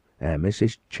gone ere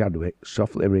Mrs. Chadwick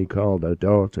softly recalled her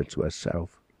daughter to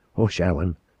herself. "Hush,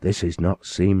 Ellen, this is not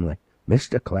seemly.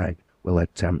 Mr. Clegg will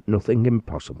attempt nothing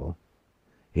impossible."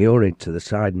 He hurried to the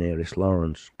side nearest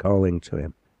Lawrence, calling to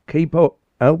him, "Keep up,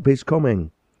 help is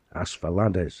coming," asked for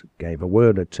ladders, gave a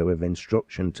word or two of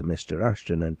instruction to Mr.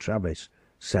 Ashton and Travis,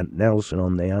 sent Nelson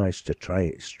on the ice to try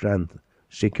its strength,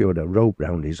 secured a rope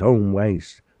round his own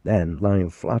waist, then,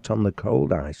 lying flat on the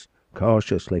cold ice,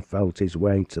 cautiously felt his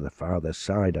way to the farther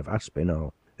side of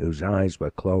Aspinall, whose eyes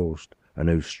were closed, and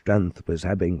whose strength was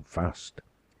ebbing fast.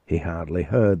 He hardly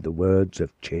heard the words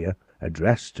of cheer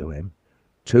addressed to him.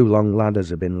 2 long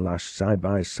ladders had been lashed side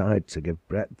by side to give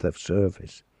breadth of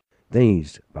surface.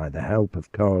 These, by the help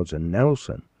of cords and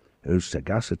Nelson, whose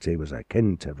sagacity was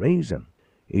akin to reason,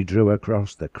 he drew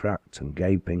across the cracked and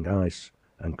gaping ice,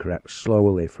 and crept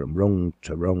slowly from rung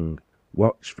to rung,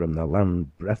 watched from the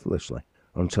land breathlessly,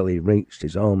 until he reached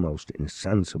his almost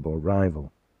insensible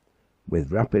rival.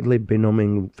 With rapidly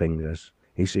benumbing fingers,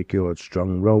 he secured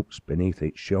strong ropes beneath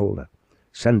its shoulder,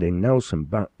 sending Nelson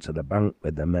back to the bank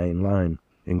with the main line,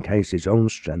 in case his own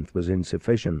strength was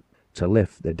insufficient to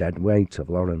lift the dead weight of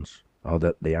Lawrence, or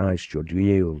that the ice should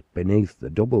yield beneath the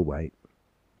double weight.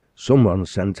 Someone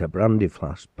sent a brandy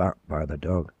flask back by the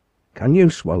dog. "Can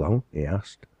you swallow?" he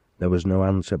asked. There was no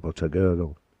answer but a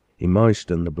gurgle. He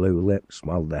moistened the blue lips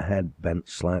while the head bent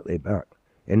slightly back,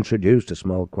 introduced a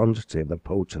small quantity of the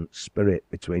potent spirit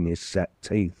between his set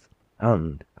teeth,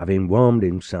 and, having warmed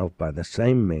himself by the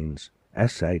same means,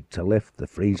 essayed to lift the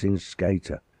freezing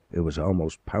skater, who was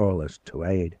almost powerless to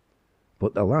aid.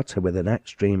 But the latter, with an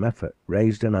extreme effort,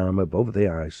 raised an arm above the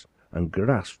ice and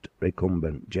grasped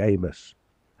recumbent Jabez.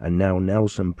 And now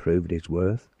Nelson proved his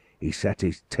worth. He set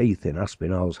his teeth in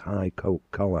Aspinall's high coat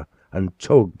collar and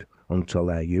tugged until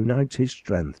their united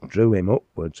strength drew him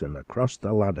upwards and across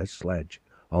the ladder sledge,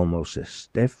 almost as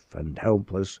stiff and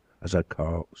helpless as a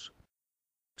corpse.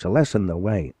 To lessen the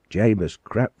weight, Jabez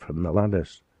crept from the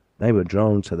ladders. They were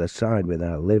drawn to the side with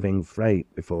their living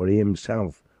freight before he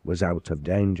himself was out of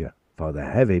danger, for the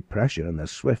heavy pressure and the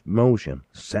swift motion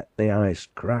set the ice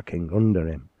cracking under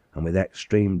him, and with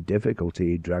extreme difficulty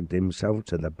he dragged himself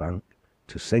to the bank,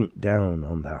 to sink down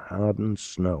on the hardened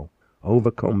snow,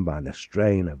 overcome by the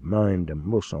strain of mind and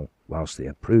muscle, whilst the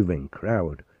approving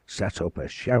crowd set up a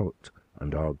shout,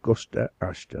 and Augusta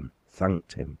Ashton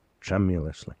thanked him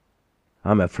tremulously.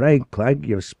 "I'm afraid, Clegg,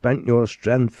 you've spent your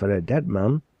strength for a dead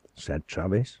man," said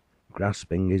Travis,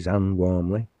 grasping his hand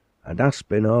warmly, "and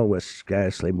Aspinall was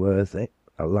scarcely worth it,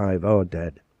 alive or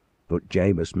dead." But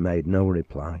Jabez made no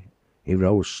reply. He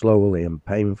rose slowly and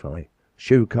painfully,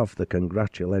 shook off the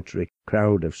congratulatory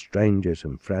crowd of strangers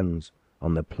and friends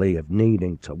on the plea of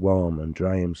needing to warm and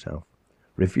dry himself,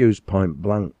 refused point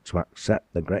blank to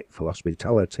accept the grateful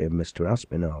hospitality of Mr.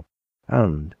 Aspinall,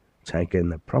 and, taking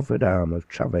the proffered arm of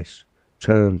Travis,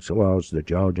 turned towards the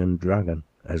Georgian dragon,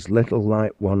 as little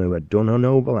like one who had done a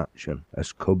noble action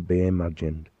as could be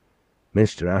imagined.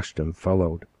 Mr. Ashton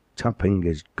followed, tapping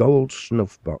his gold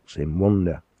snuff-box in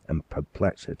wonder and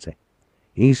perplexity.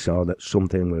 He saw that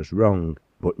something was wrong,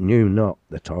 but knew not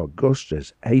that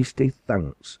Augusta's hasty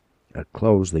thanks had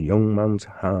closed the young man's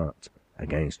heart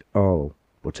against all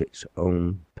but its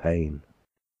own pain.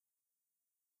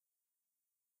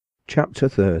 Chapter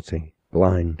 30.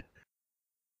 Blind.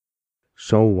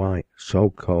 So white, so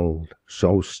cold,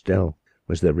 so still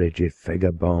was the rigid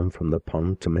figure borne from the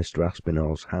pond to Mr.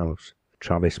 Aspinall's house,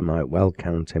 Travis might well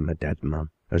count him a dead man,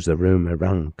 as the rumour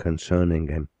ran concerning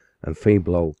him, and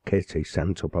feeble old Kitty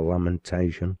sent up a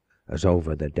lamentation as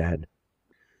over the dead.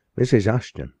 Mrs.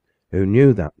 Ashton, who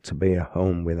knew that to be a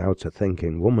home without a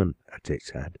thinking woman at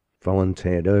its head,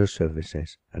 volunteered her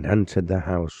services, and entered the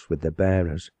house with the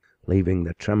bearers, leaving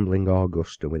the trembling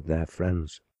Augusta with their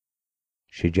friends.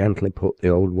 She gently put the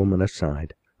old woman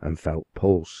aside, and felt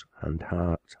pulse and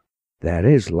heart. "There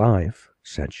is life,"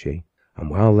 said she, "and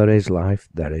while there is life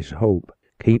there is hope.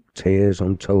 Keep tears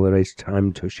until there is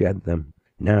time to shed them.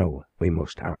 Now we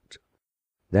must act."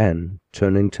 Then,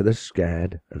 turning to the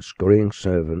scared and scurrying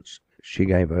servants, she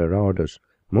gave her orders,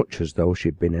 much as though she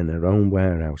had been in her own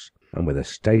warehouse, and with a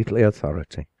stately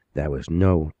authority there was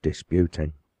no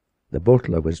disputing. The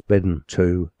butler was bidden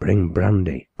to bring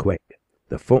brandy, quick.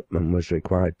 The footman was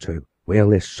required to wheel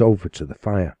his sofa to the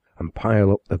fire and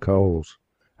pile up the coals.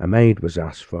 A maid was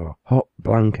asked for hot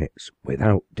blankets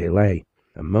without delay,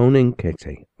 and moaning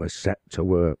Kitty was set to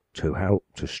work to help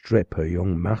to strip her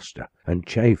young master and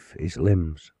chafe his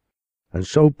limbs. And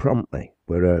so promptly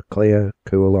were her clear,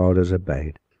 cool orders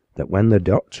obeyed, that when the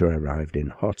doctor arrived in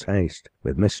hot haste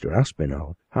with Mr.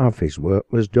 Aspinall, half his work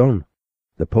was done.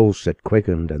 The pulse had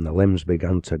quickened and the limbs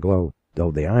began to glow,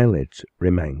 though the eyelids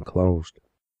remained closed.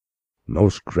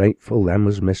 Most grateful then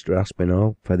was Mr.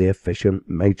 Aspinall for the efficient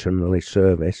matronly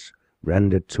service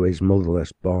rendered to his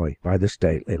motherless boy by the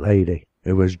stately lady,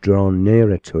 who was drawn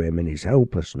nearer to him in his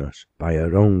helplessness by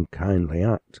her own kindly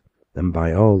act than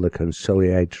by all the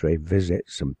conciliatory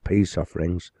visits and peace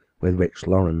offerings with which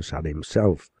Lawrence had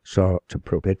himself sought to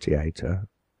propitiate her.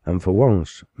 And for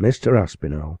once Mr.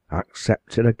 Aspinall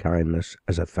accepted a kindness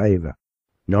as a favour,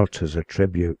 not as a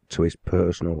tribute to his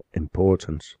personal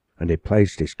importance, and he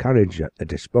placed his carriage at the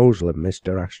disposal of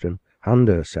Mr. Ashton and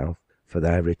herself for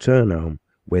their return home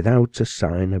without a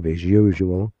sign of his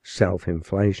usual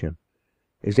self-inflation.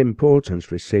 His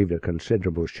importance received a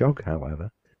considerable shock, however,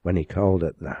 when he called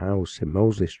at the house in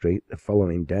Mosley Street the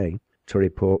following day to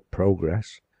report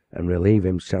progress and relieve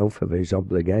himself of his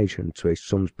obligation to his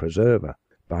son's preserver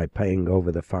by paying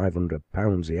over the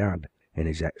 £500 he had, in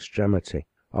his extremity,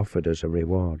 offered as a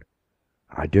reward.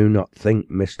 "I do not think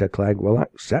Mr. Clegg will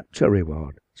accept a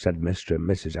reward," said Mr. and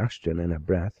Mrs. Ashton in a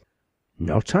breath.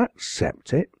 "Not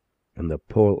accept it?" And the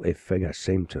portly figure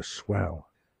seemed to swell.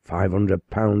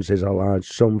 £500 is a large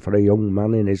sum for a young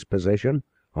man in his position.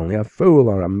 Only a fool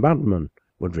or a madman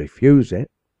would refuse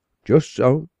it. Just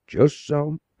so,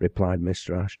 replied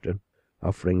Mr. Ashton,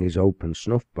 offering his open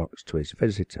snuff-box to his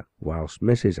visitor, whilst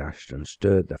Mrs. Ashton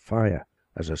stirred the fire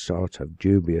as a sort of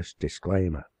dubious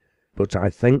disclaimer. "But I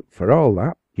think, for all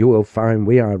that, you will find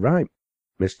we are right.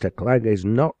 Mr. Clegg is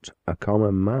not a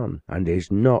common man, and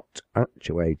is not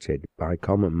actuated by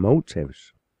common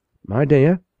motives. My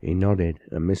dear," he nodded,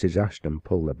 and Mrs. Ashton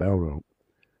pulled the bell rope.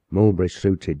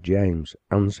 Mulberry-suited James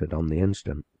answered on the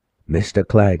instant. "Mr.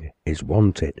 Clegg is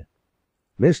wanted."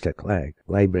 Mr. Clegg,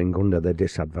 labouring under the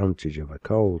disadvantage of a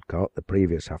cold caught the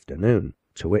previous afternoon,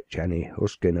 to which any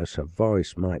huskiness of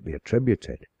voice might be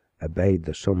attributed, obeyed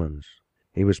the summons.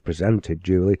 He was presented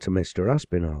duly to Mr.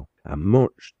 Aspinall, and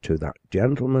much to that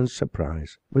gentleman's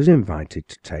surprise, was invited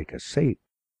to take a seat.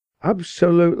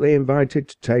 Absolutely invited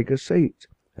to take a seat,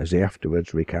 as he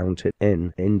afterwards recounted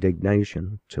in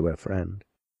indignation to a friend.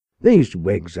 "These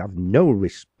Whigs have no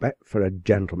respect for a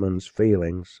gentleman's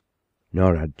feelings."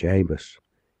 Nor had Jabez.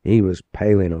 He was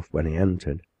pale enough when he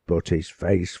entered, but his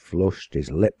face flushed,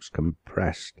 his lips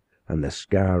compressed, and the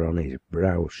scar on his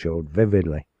brow showed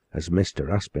vividly, as Mr.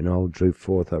 Aspinall drew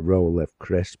forth a roll of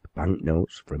crisp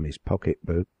banknotes from his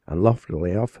pocket-book, and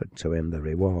loftily offered to him the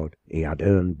reward he had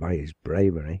earned by his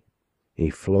bravery. He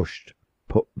flushed,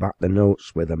 put back the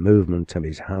notes with a movement of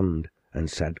his hand, and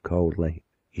said coldly,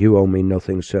 "You owe me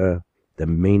nothing, sir. The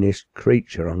meanest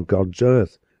creature on God's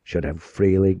earth should have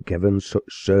freely given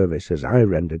such service as I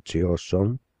rendered to your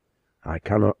son. I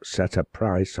cannot set a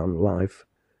price on life,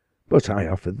 but I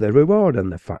offered the reward,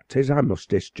 and the fact is I must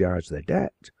discharge the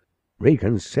debt.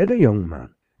 Reconsider, young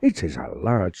man, it is a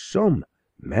large sum.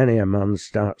 Many a man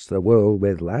starts the world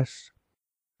with less."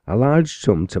 "A large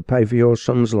sum to pay for your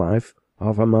son's life,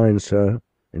 or for mine, sir?"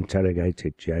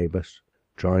 interrogated Jabez,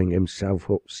 drawing himself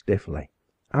up stiffly,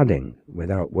 adding,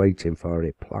 without waiting for a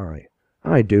reply,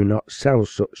 "I do not sell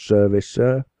such service,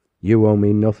 sir. You owe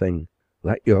me nothing.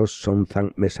 Let your son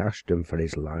thank Miss Ashton for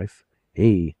his life.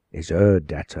 He is her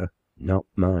debtor, not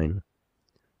mine."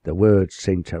 The words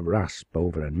seemed to rasp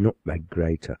over a nutmeg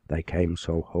grater, they came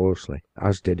so hoarsely,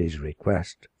 as did his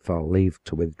request for leave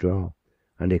to withdraw,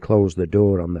 and he closed the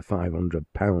door on the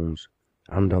 £500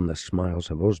 and on the smiles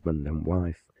of husband and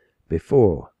wife,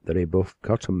 before the rebuffed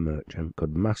cotton merchant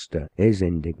could master his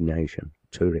indignation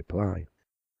to reply.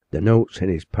 The notes in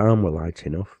his palm were light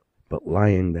enough, but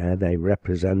lying there they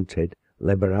represented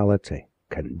liberality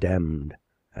condemned,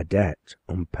 a debt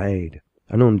unpaid,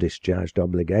 an undischarged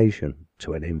obligation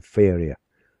to an inferior,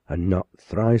 and not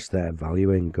thrice their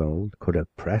value in gold could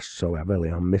have pressed so heavily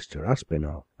on Mr.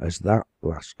 Aspinall as that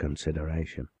last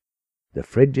consideration. The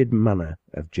frigid manner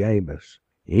of Jabez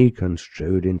he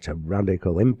construed into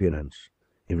radical impudence.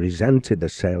 He resented the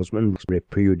salesman's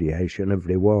repudiation of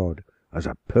reward as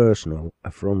a personal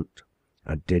affront,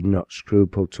 and did not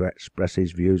scruple to express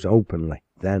his views openly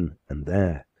then and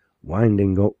there,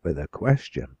 winding up with a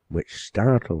question which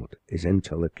startled his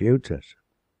interlocutors.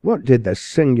 What did the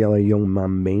singular young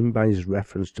man mean by his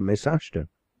reference to Miss Ashton?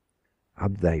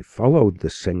 Had they followed the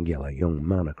singular young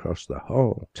man across the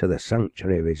hall to the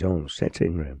sanctuary of his own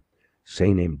sitting-room,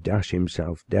 seen him dash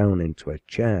himself down into a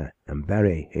chair and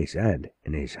bury his head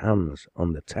in his hands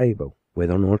on the table, with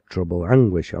unutterable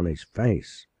anguish on his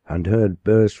face, and heard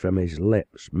burst from his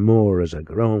lips more as a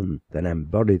groan than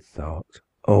embodied thought,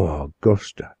 "Oh,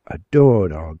 Augusta,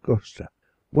 adored Augusta,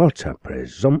 what a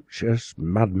presumptuous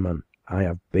madman I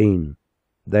have been!"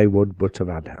 they would but have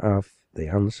had half the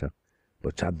answer.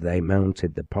 But had they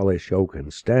mounted the polished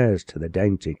oaken stairs to the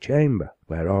dainty chamber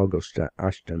where Augusta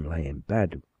Ashton lay in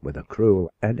bed with a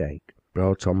cruel headache,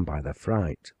 brought on by the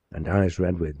fright, and eyes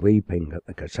red with weeping at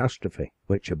the catastrophe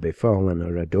which had befallen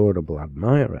her adorable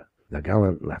admirer, the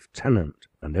gallant lieutenant,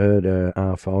 and heard her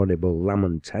half-audible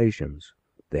lamentations,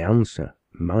 the answer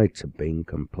might have been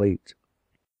complete.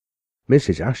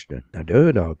 Mrs. Ashton had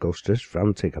heard Augusta's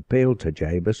frantic appeal to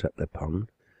Jabez at the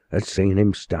pond, had seen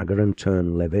him stagger and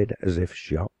turn livid as if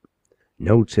shot,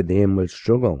 noted the inward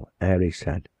struggle ere he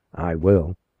said, "I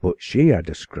will," but she had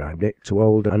ascribed it to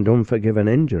old and unforgiven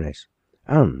injuries,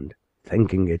 and,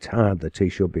 thinking it hard that he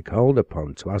should be called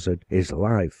upon to hazard his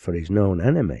life for his known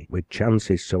enemy, with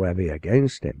chances so heavy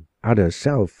against him, had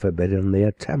herself forbidden the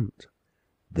attempt.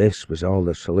 This was all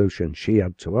the solution she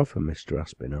had to offer Mr.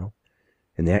 Aspinall.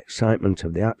 In the excitement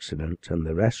of the accident and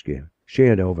the rescue, she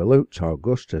had overlooked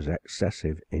Augusta's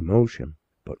excessive emotion,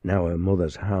 but now her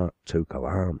mother's heart took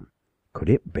alarm. Could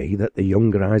it be that the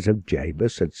younger eyes of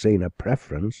Jabez had seen a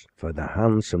preference for the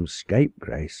handsome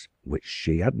scapegrace which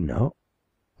she had not?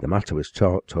 The matter was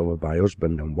talked over by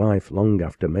husband and wife long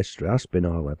after Mr.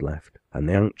 Aspinall had left, and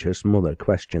the anxious mother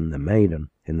questioned the maiden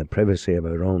in the privacy of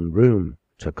her own room,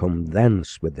 to come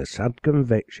thence with the sad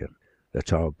conviction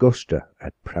that Augusta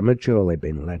had prematurely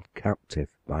been led captive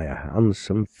by a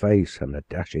handsome face and a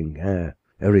dashing air,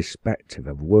 irrespective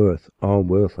of worth or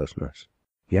worthlessness.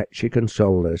 Yet she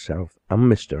consoled herself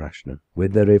and Mr. Ashton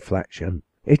with the reflection,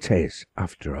 it is,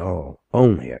 after all,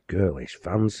 only a girlish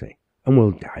fancy, and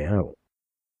will die out.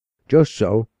 Just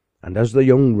so, and as the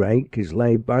young rake is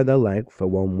laid by the leg for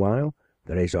one while,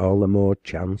 there is all the more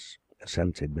chance,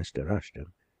 assented Mr. Ashton.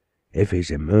 If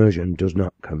his immersion does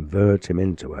not convert him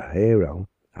into a hero,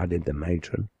 added the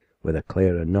matron, with a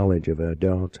clearer knowledge of her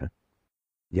daughter.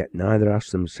 Yet neither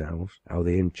asked themselves how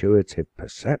the intuitive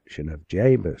perception of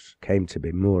Jabez came to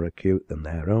be more acute than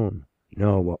their own,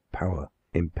 nor what power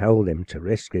impelled him to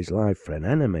risk his life for an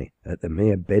enemy at the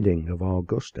mere bidding of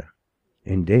Augusta.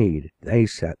 Indeed, they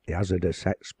set the hazardous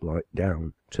exploit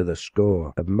down to the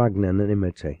score of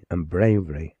magnanimity and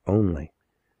bravery only.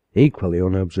 Equally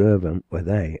unobservant were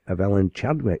they of Ellen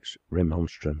Chadwick's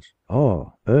remonstrance,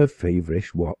 or her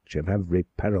feverish watch of every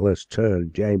perilous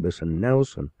turn Jabez and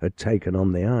Nelson had taken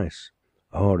on the ice,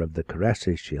 or of the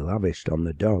caresses she lavished on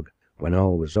the dog when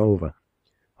all was over.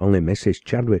 Only Mrs.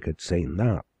 Chadwick had seen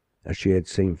that, as she had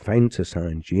seen fainter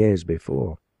signs years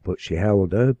before, but she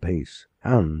held her peace,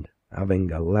 and, having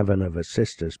a leaven of her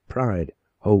sister's pride,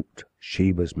 hoped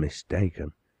she was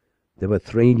mistaken. There were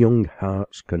 3 young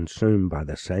hearts consumed by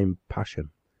the same passion,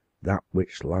 that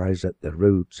which lies at the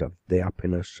roots of the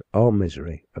happiness or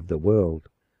misery of the world,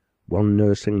 1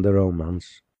 nursing the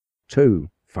romance, 2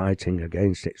 fighting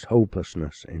against its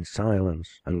hopelessness in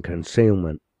silence and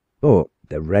concealment. But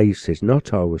the race is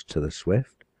not always to the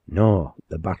swift, nor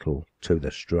the battle to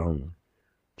the strong.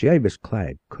 Jabez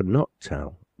Clegg could not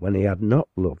tell when he had not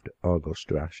loved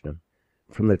Augusta Ashton.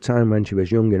 From the time when she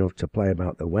was young enough to play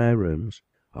about the warerooms,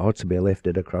 or to be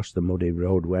lifted across the muddy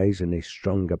roadways in his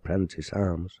strong apprentice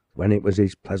arms, when it was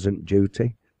his pleasant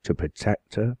duty to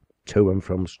protect her to and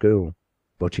from school.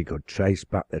 But he could trace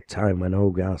back the time when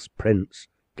Hogarth's prince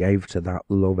gave to that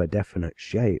love a definite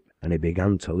shape, and he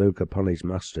began to look upon his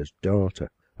master's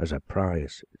daughter as a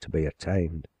prize to be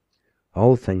attained.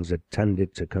 All things had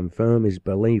tended to confirm his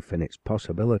belief in its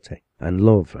possibility, and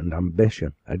love and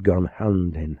ambition had gone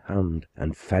hand in hand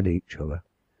and fed each other.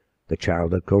 The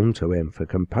child had come to him for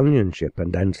companionship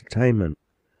and entertainment.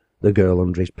 The girl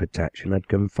under his protection had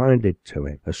confided to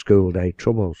him her school-day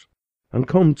troubles, and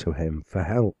come to him for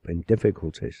help in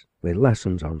difficulties, with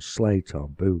lessons on slate or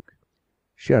book.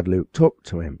 She had looked up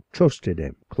to him, trusted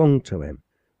him, clung to him,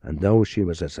 and though she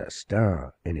was as a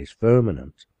star in his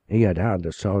firmament, he had had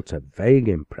a sort of vague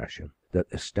impression that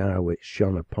the star which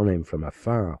shone upon him from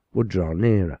afar would draw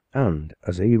nearer, and,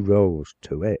 as he rose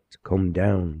to it, come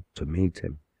down to meet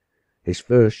him. His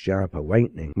first sharp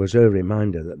awakening was her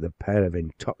reminder that the pair of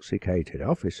intoxicated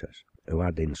officers who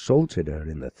had insulted her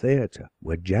in the theatre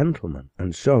were gentlemen,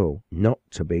 and so not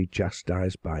to be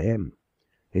chastised by him.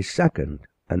 His second,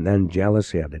 and then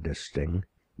jealousy added a sting,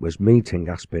 was meeting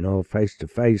Aspinall face to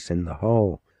face in the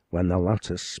hall, when the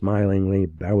latter smilingly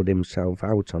bowed himself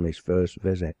out on his first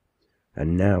visit,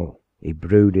 and now he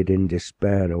brooded in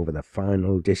despair over the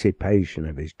final dissipation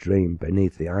of his dream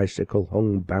beneath the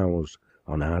icicle-hung boughs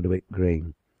on Hardwick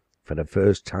Green, for the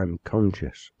first time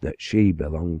conscious that she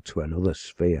belonged to another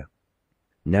sphere.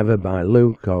 Never by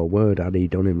look or word had he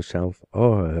done himself,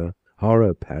 or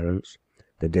her parents,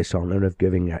 the dishonour of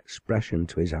giving expression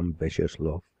to his ambitious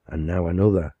love, and now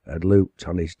another had looked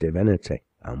on his divinity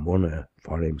and won her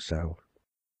for himself.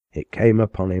 It came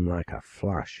upon him like a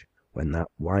flash when that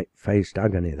white-faced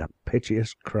agony, that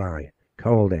piteous cry,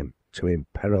 called him to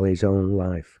imperil his own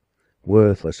life,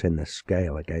 worthless in the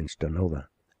scale against another,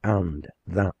 and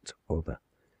that other.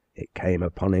 It came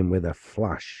upon him with a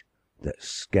flash that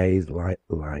scathed like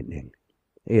lightning.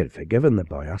 He had forgiven the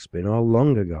boy Aspinall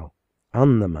long ago,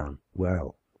 and the man,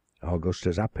 well,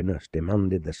 Augusta's happiness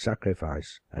demanded the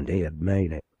sacrifice, and he had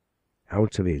made it.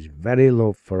 Out of his very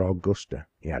love for Augusta,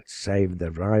 he had saved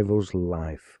the rival's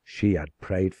life she had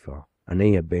prayed for, and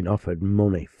he had been offered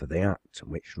money for the act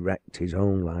which wrecked his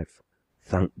own life.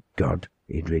 Thank God,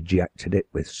 he'd rejected it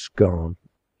with scorn.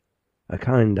 A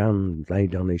kind hand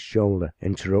laid on his shoulder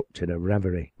interrupted a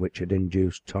reverie which had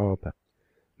induced torpor.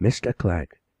 "Mr.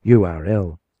 Clegg, you are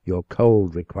ill. Your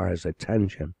cold requires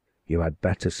attention. You had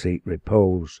better seek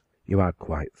repose. You are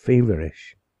quite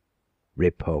feverish."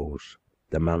 Repose!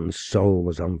 The man's soul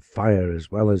was on fire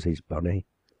as well as his body.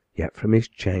 Yet from his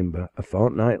chamber, a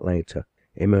fortnight later,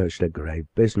 emerged a grave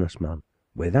business man,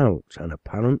 without an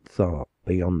apparent thought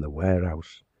beyond the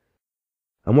warehouse.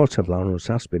 And what of Lawrence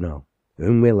Aspinall,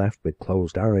 whom we left with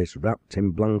closed eyes, wrapped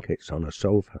in blankets on a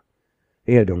sofa?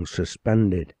 He had hung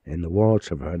suspended in the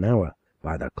water for an hour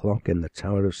by the clock in the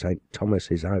tower of St.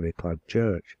 Thomas's ivy-clad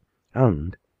church,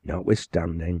 and,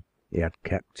 Notwithstanding, he had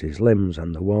kept his limbs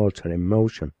and the water in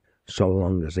motion so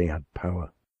long as he had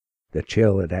power. The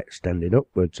chill had extended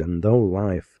upwards, and though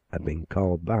life had been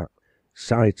called back,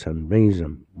 sight and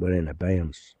reason were in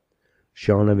abeyance.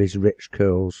 Shorn of his rich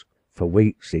curls, for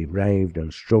weeks he raved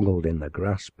and struggled in the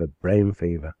grasp of brain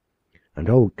fever, and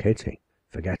old Kitty,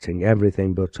 forgetting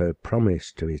everything but her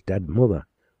promise to his dead mother,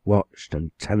 watched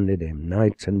and tended him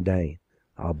night and day,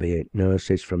 albeit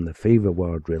nurses from the fever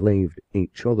ward relieved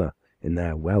each other in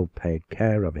their well-paid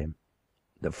care of him.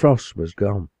 The frost was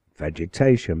gone.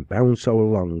 Vegetation, bound so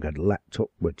long, had leapt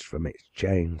upwards from its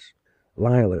chains.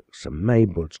 Lilacs and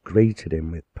maybuds greeted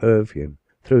him with perfume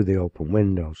through the open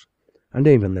windows, and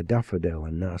even the daffodil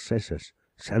and narcissus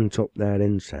sent up their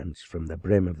incense from the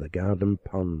brim of the garden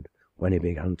pond when he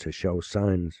began to show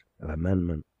signs of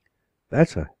amendment.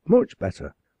 Better, much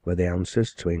better, were the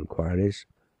answers to inquiries,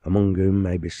 among whom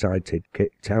may be cited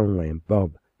Kit Townley and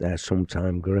Bob, their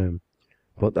sometime groom.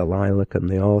 But the lilac and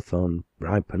the hawthorn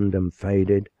ripened and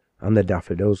faded, and the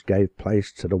daffodils gave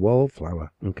place to the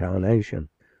wallflower and carnation,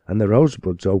 and the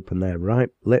rosebuds opened their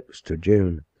ripe lips to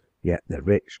June, yet the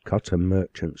rich cotton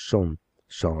merchant's son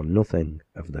saw nothing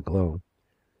of the glow.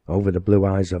 Over the blue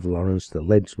eyes of Lawrence the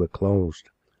lids were closed,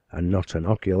 and not an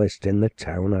oculist in the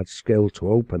town had skill to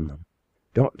open them.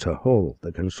 Dr. Hull,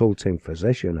 the consulting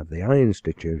physician of the eye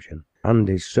institution, and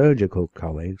his surgical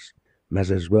colleagues,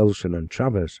 Messrs. Wilson and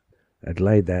Travers, had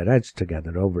laid their heads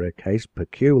together over a case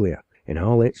peculiar in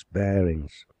all its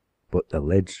bearings, but the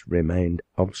lids remained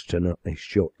obstinately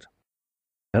shut.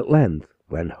 At length,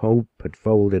 when hope had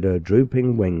folded her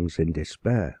drooping wings in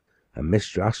despair, and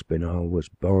Mr. Aspinall was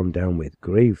borne down with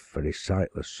grief for his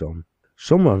sightless son,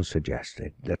 someone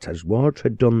suggested that as water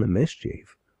had done the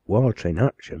mischief, water in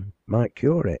action might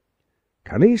cure it.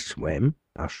 "Can he swim?"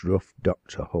 asked rough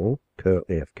Dr. Hull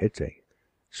curtly of Kitty.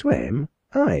 "Swim?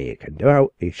 Aye, he can do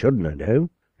aught he shouldna do,"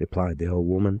 replied the old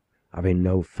woman, having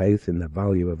no faith in the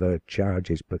value of her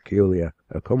charge's peculiar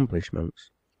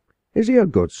accomplishments. "Is he a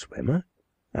good swimmer?"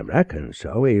 "I reckon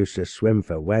so. He used to swim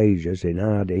for wages in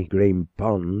Hardy Green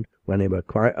Pond when he were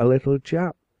quite a little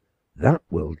chap." "That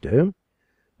will do."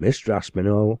 Mr.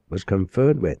 Aspinall was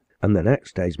conferred with, and the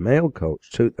next day's mail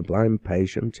coach took the blind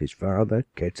patient, his father,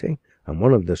 Kitty, and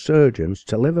one of the surgeons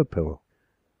to Liverpool.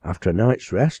 After a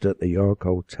night's rest at the York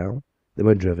Hotel, they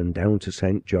were driven down to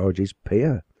St. George's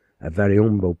Pier, a very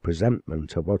humble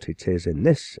presentment of what it is in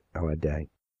this our day.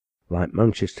 Like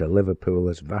Manchester, Liverpool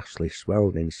has vastly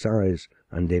swelled in size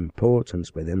and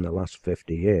importance within the last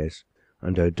 50 years,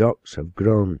 and her docks have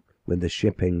grown with the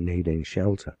shipping needing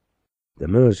shelter. The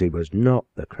Mersey was not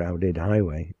the crowded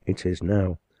highway it is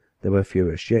now. There were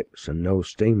fewer ships and no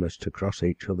steamers to cross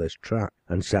each other's track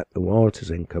and set the waters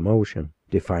in commotion,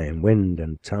 defying wind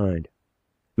and tide.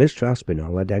 Mr.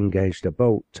 Aspinall had engaged a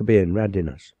boat to be in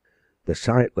readiness. The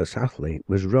sightless athlete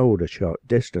was rowed a short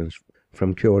distance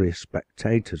from curious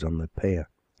spectators on the pier,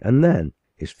 and then,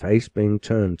 his face being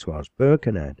turned towards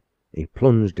Birkenhead, he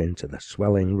plunged into the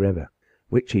swelling river,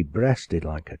 which he breasted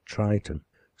like a Triton,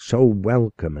 so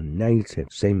welcome and native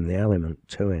seemed the element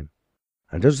to him.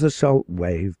 And as the salt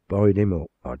wave buoyed him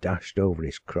up or dashed over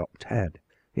his cropped head,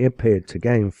 he appeared to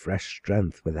gain fresh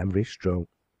strength with every stroke.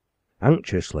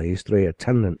 Anxiously his 3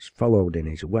 attendants followed in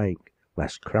his wake,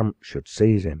 lest cramp should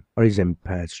seize him, or his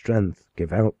impaired strength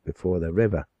give out before the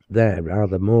river, there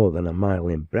rather more than a mile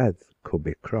in breadth, could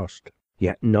be crossed.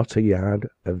 Yet not a yard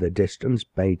of the distance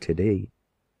bated he.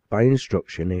 By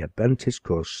instruction he had bent his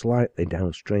course slightly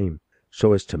downstream,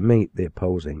 so as to meet the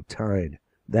opposing tide,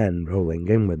 then rolling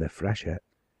in with the freshet.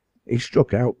 He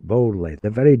struck out boldly, the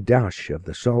very dash of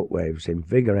the salt waves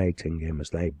invigorating him as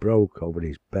they broke over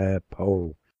his bare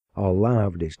pole, or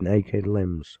laved his naked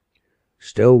limbs.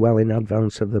 Still well in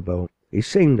advance of the boat, he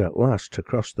seemed at last to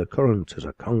cross the current as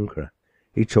a conqueror.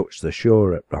 He touched the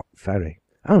shore at Rock Ferry,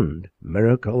 and,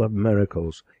 miracle of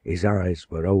miracles, his eyes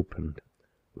were opened.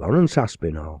 Lawrence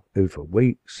Aspinall, who for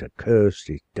weeks had cursed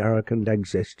his darkened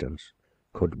existence,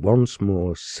 could once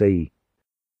more see.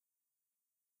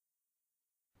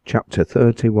 Chapter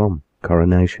 31.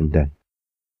 Coronation Day.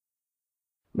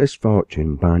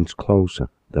 Misfortune binds closer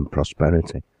than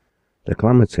prosperity. The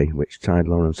calamity which tied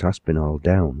Lawrence Aspinall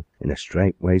down in a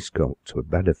strait waistcoat to a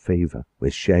bed of fever,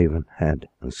 with shaven head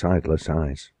and sightless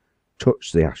eyes,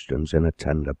 touched the Ashtons in a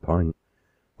tender point.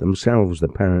 Themselves the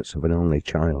parents of an only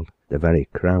child, the very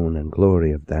crown and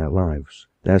glory of their lives,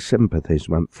 their sympathies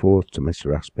went forth to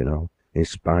Mr. Aspinall, in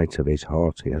spite of his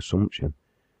haughty assumption.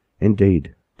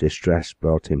 Indeed, distress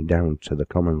brought him down to the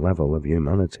common level of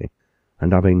humanity,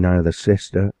 and having neither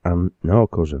sister, aunt, nor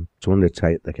cousin to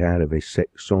undertake the care of his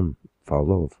sick son, for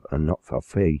love and not for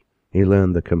fee, he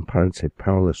learned the comparative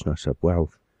powerlessness of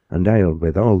wealth, and hailed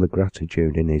with all the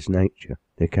gratitude in his nature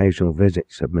the occasional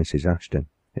visits of Mrs. Ashton,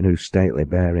 in whose stately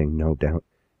bearing, no doubt,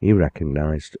 he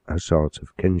recognised a sort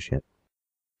of kinship.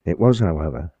 It was,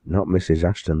 however, not Mrs.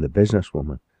 Ashton the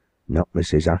businesswoman, not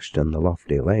Mrs. Ashton the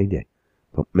lofty lady,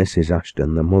 but Mrs.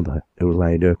 Ashton the mother, who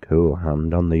laid her cool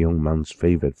hand on the young man's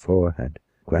fevered forehead,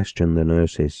 questioned the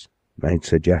nurses, made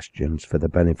suggestions for the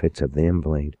benefit of the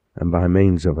invalid, and by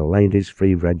means of a ladies'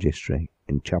 free registry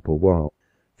in Chapel Walk,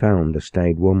 found a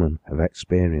staid woman of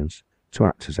experience to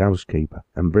act as housekeeper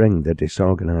and bring the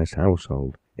disorganised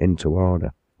household into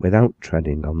order, without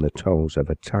treading on the toes of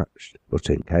attached but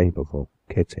incapable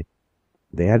Kitty.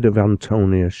 The head of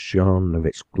Antonius shorn of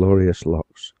its glorious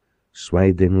locks,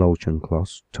 swathed in lotion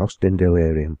cloths, tossed in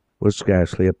delirium, would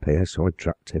scarcely appear so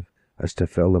attractive as to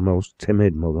fill the most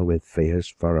timid mother with fears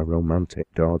for a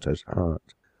romantic daughter's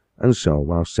heart, and so,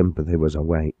 while sympathy was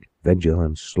awake,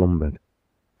 vigilance slumbered.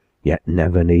 Yet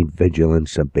never need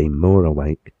vigilance have been more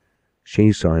awake.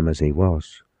 She saw him as he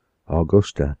was,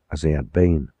 Augusta as he had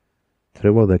been.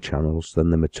 Through other channels than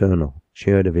the maternal,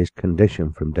 she heard of his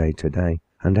condition from day to day,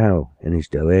 and how, in his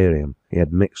delirium, he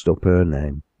had mixed up her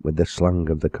name with the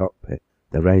slang of the cockpit,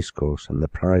 the racecourse, and the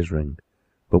prize ring.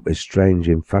 But with strange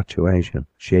infatuation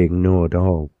she ignored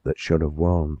all that should have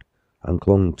warned, and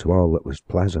clung to all that was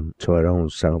pleasant to her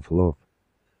own self-love.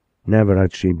 Never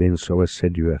had she been so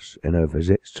assiduous in her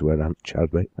visits to her Aunt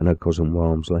Chadwick and her cousin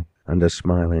Walmsley, and a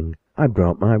smiling, "I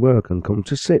brought my work and come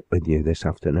to sit with you this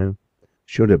afternoon,"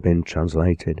 should have been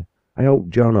translated, "I hope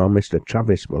John or Mr.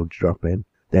 Travis will drop in.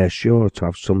 They're sure to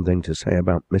have something to say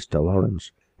about Mr.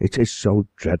 Lawrence. It is so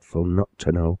dreadful not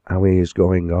to know how he is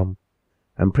going on."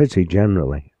 And pretty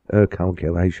generally her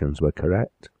calculations were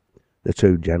correct. The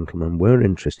two gentlemen were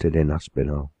interested in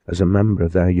Aspinall as a member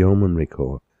of their yeomanry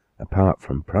corps, apart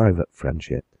from private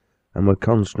friendship, and were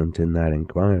constant in their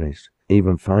inquiries,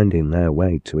 even finding their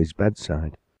way to his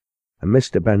bedside. And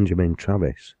Mr. Benjamin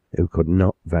Travis, who could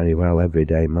not very well every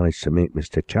day manage to meet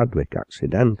Mr. Chadwick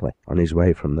accidentally on his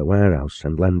way from the warehouse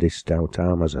and lend his stout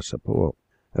arm as a support,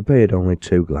 appeared only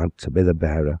too glad to be the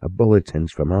bearer of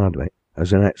bulletins from Hardwick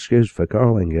as an excuse for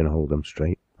calling in Oldham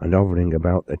Street and hovering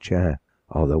about the chair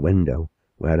or the window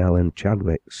where Ellen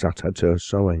Chadwick sat at her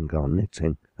sewing or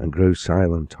knitting, and grew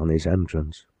silent on his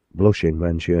entrance, blushing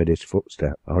when she heard his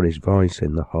footstep or his voice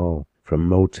in the hall, from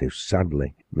motives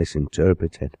sadly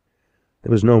misinterpreted.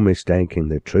 There was no mistaking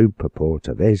the true purport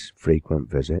of his frequent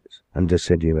visits and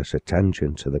assiduous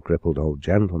attention to the crippled old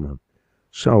gentleman.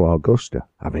 So Augusta,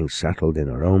 having settled in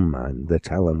her own mind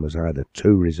that Ellen was either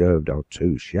too reserved or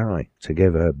too shy to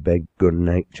give her big,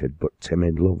 good-natured but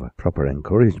timid lover proper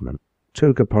encouragement,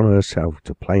 took upon herself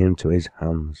to play into his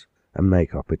hands and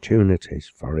make opportunities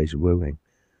for his wooing.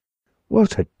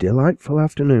 "What a delightful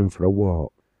afternoon for a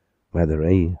walk!" Whether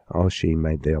he or she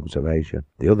made the observation,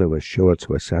 the other was sure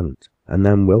to assent, and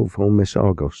then wilful Miss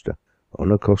Augusta,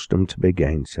 unaccustomed to be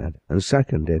gainsaid, and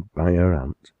seconded by her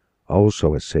aunt,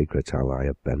 also a secret ally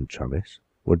of Ben Travis,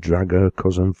 would drag her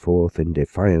cousin forth in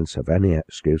defiance of any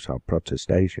excuse or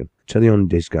protestation, to the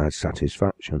undisguised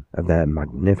satisfaction of their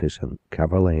magnificent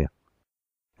cavalier.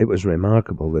 It was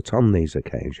remarkable that on these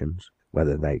occasions,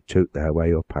 whether they took their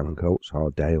way up Ancoats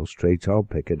or Dale Street or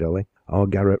Piccadilly or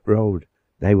Garrett Road,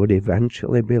 they would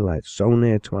eventually be led so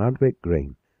near to Hardwick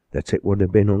Green that it would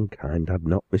have been unkind had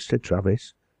not Mr.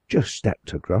 Travis just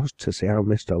stepped across to see how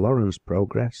Mr. Lawrence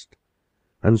progressed.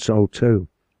 And so, too,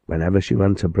 whenever she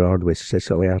went abroad with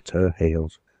Cicely at her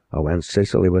heels, or when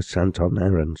Cicely was sent on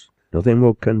errands, nothing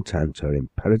would content her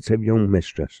imperative young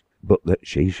mistress but that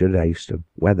she should hasten,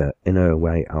 whether in her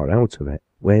way or out of it,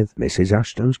 with Mrs.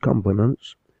 Ashton's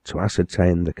compliments, to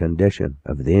ascertain the condition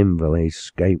of the invalid's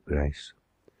scapegrace.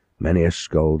 Many a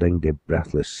scolding did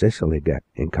breathless Cicely get,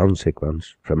 in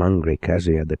consequence, from angry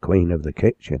Kezia, the queen of the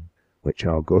kitchen, which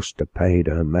Augusta paid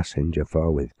her messenger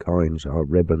for with coins or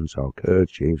ribbons or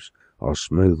kerchiefs or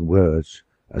smooth words,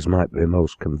 as might be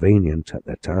most convenient at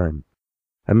the time.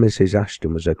 And Mrs.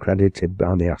 Ashton was accredited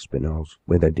by the Aspinalls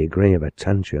with a degree of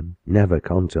attention never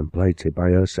contemplated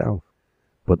by herself.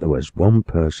 But there was one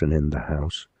person in the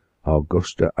house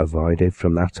Augusta avoided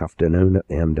from that afternoon at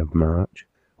the end of March,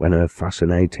 when her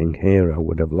fascinating hero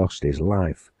would have lost his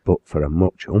life but for a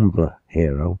much humbler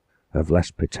hero of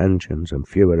less pretensions and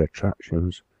fewer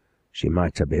attractions. She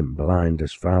might have been blind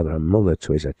as father and mother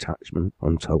to his attachment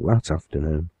until that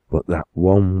afternoon, but that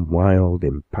one wild,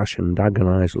 impassioned,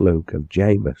 agonized look of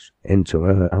Jabez into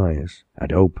her eyes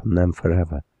had opened them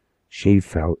forever. She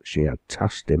felt she had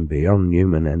tasked him beyond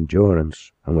human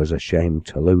endurance, and was ashamed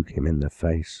to look him in the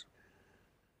face.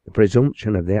 The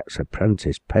presumption of the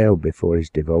ex-apprentice paled before his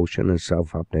devotion and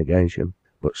self-abnegation,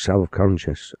 but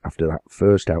self-conscious after that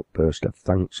first outburst of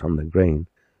thanks on the green,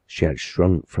 she had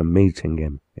shrunk from meeting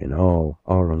him in hall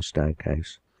or on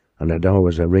staircase, and had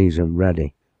always a reason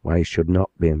ready why he should not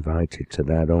be invited to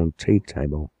their own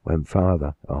tea-table when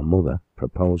father or mother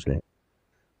proposed it.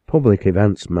 Public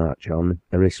events march on,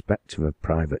 irrespective of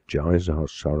private joys or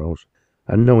sorrows,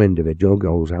 and no individual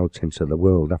goes out into the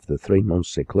world after 3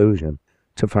 months' seclusion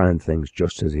to find things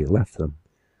just as he left them.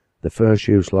 The first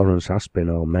use Lawrence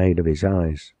Aspinall made of his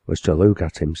eyes was to look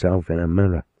at himself in a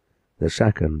mirror. The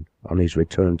second, on his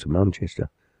return to Manchester,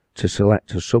 to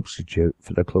select a substitute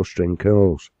for the clustering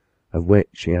curls of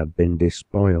which he had been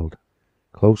despoiled.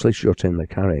 Closely shut in the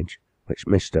carriage, which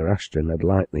Mr. Ashton had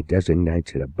lightly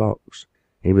designated a box,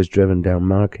 he was driven down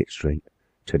Market Street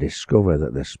to discover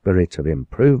that the spirit of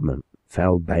improvement,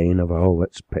 fell bane of all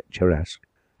that's picturesque,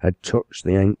 had touched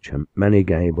the ancient,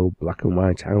 many-gabled,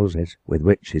 black-and-white houses with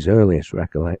which his earliest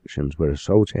recollections were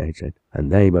associated,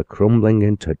 and they were crumbling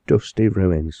into dusty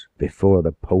ruins before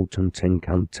the potent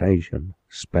incantation,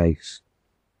 space.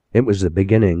 It was the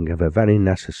beginning of a very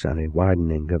necessary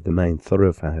widening of the main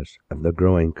thoroughfares of the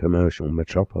growing commercial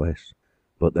metropolis,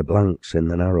 but the blanks in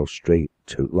the narrow street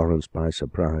took Lawrence by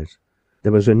surprise.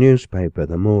 There was a newspaper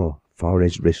the more for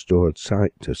his restored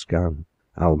sight to scan,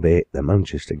 albeit the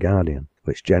Manchester Guardian,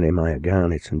 which Jeremiah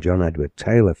Garnett and John Edward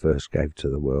Taylor first gave to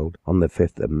the world on the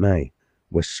 5th of May,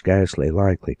 was scarcely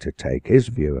likely to take his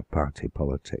view of party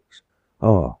politics,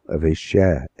 or of his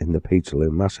share in the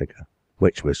Peterloo massacre,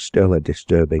 which was still a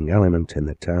disturbing element in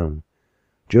the town.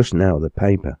 Just now the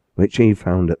paper, which he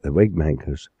found at the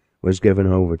wig-makers', was given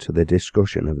over to the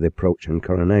discussion of the approaching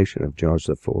coronation of George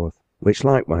IV, which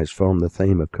likewise formed the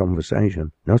theme of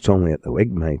conversation, not only at the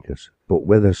wig-makers', but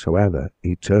whithersoever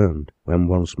he turned when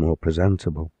once more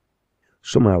presentable.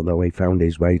 Somehow, though, he found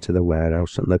his way to the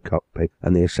warehouse and the cockpit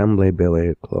and the Assembly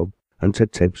Billiard Club, and to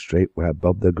Tib Street, where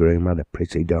Bob the groom had a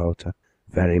pretty daughter,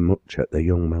 very much at the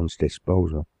young man's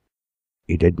disposal.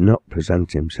 He did not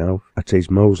present himself at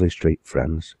his Mosley Street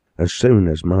friends as soon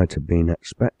as might have been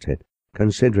expected,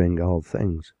 considering all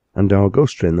things, and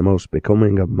Augusta, in the most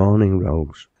becoming of mourning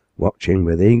robes, watching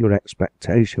with eager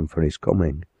expectation for his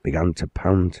coming, began to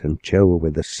pant and chill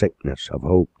with the sickness of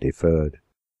hope deferred.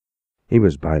 He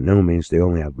was by no means the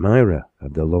only admirer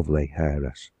of the lovely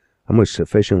heiress, and was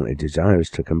sufficiently desirous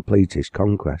to complete his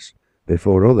conquest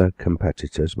before other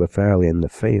competitors were fairly in the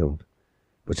field.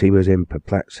 But he was in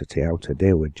perplexity how to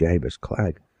deal with Jabez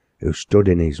Clegg, who stood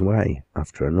in his way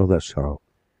after another sort.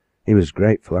 He was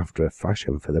grateful after a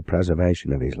fashion for the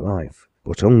preservation of his life,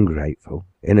 but ungrateful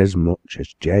inasmuch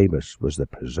as Jabez was the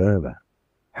preserver.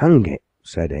 "Hang it,"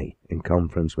 said he, in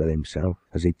conference with himself,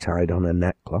 as he tied on a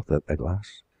neckcloth at the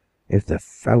glass. "If the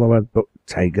fellow had but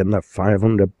taken the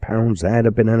 £500, there'd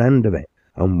have been an end of it,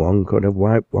 and one could have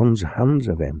wiped one's hands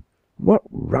of him. What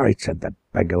right had the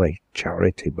beggarly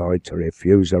charity boy to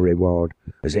refuse a reward,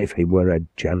 as if he were a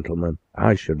gentleman,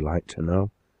 I should like to know?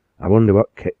 I wonder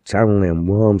what Kit Townley and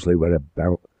Walmsley were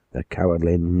about, the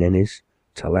cowardly ninnies,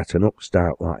 to let an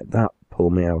upstart like that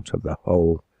pull me out of the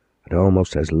hole. I'd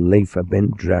almost as lief have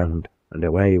been drowned." And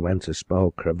away he went, a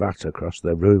small cravat across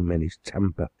the room in his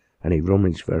temper, and he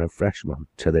rummaged for a fresh one,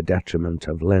 to the detriment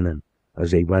of linen,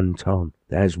 as he went on.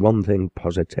 "There's one thing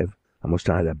positive. I must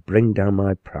either bring down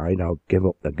my pride or give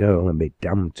up the girl and be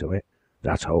damned to it.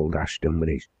 That old Ashton, with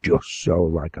his just so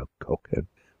like a cuckoo,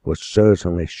 would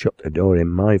certainly shut the door in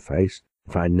my face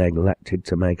if I neglected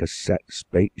to make a set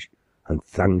speech and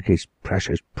thank his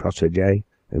precious protégé,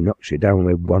 who knocks you down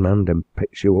with one hand and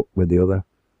picks you up with the other.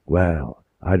 Well,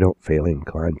 I don't feel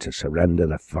inclined to surrender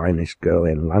the finest girl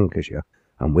in Lancashire,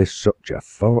 and with such a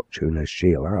fortune as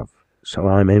she'll have, so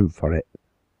I'm in for it.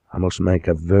 I must make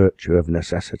a virtue of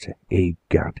necessity.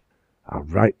 Egad, I'll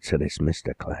write to this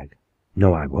Mr. Clegg.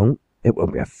 No, I won't. It will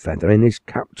be a feather in his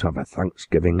cap to have a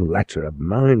Thanksgiving letter of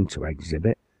mine to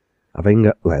exhibit." Having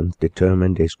at length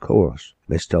determined his course,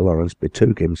 Mr. Lawrence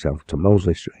betook himself to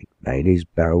Mosley Street, made his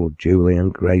bow duly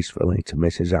and gracefully to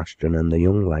Mrs. Ashton and the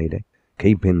young lady,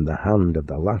 keeping the hand of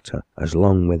the latter as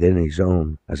long within his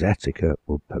own as etiquette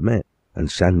would permit,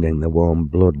 and sending the warm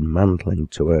blood mantling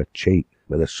to her cheek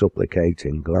with a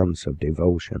supplicating glance of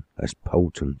devotion as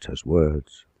potent as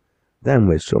words. Then,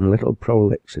 with some little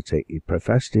prolixity, he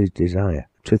professed his desire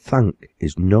to thank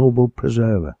his noble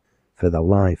preserver for the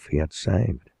life he had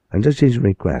saved, and at his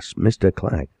request Mr.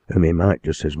 Clegg, whom he might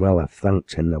just as well have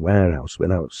thanked in the warehouse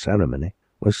without ceremony,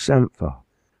 was sent for.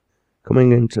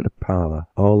 Coming into the parlour,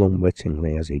 all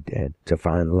unwittingly as he did, to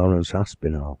find Lawrence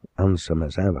Aspinall, handsome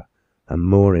as ever, and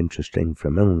more interesting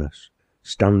from illness,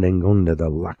 standing under the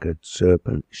lacquered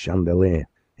serpent chandelier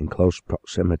in close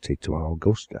proximity to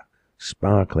Augusta,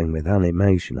 sparkling with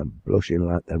animation and blushing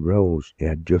like the rose he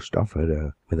had just offered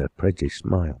her with a pretty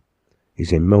smile.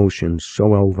 His emotions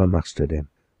so overmastered him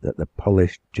that the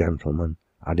polished gentleman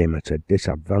had him at a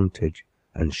disadvantage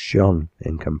and shone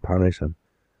in comparison.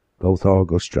 Both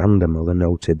Augusta and her mother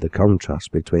noted the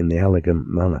contrast between the elegant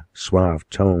manner, suave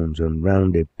tones, and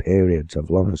rounded periods of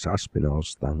Lawrence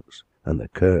Aspinall's thanks and the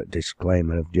curt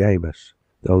disclaimer of Jabez.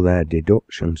 Though their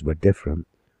deductions were different,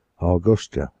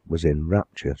 Augusta was in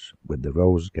raptures with the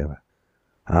rose-giver.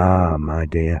 "Ah, my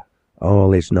dear,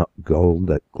 all is not gold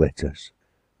that glitters.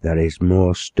 There is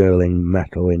more sterling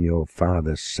metal in your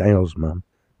father's salesman,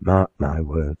 mark my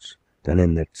words, than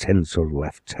in the tinselled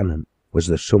lieutenant," was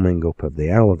the summing up of the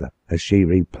elder, as she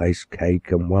replaced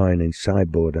cake and wine in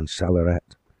sideboard and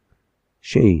cellaret.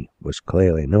 She was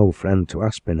clearly no friend to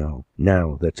Aspinall,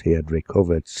 now that he had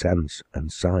recovered sense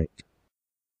and sight.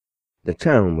 The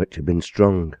town, which had been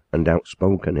strong and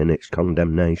outspoken in its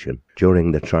condemnation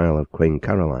during the trial of Queen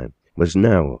Caroline, was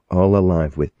now all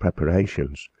alive with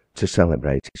preparations to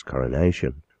celebrate his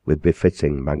coronation with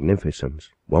befitting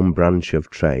magnificence, one branch of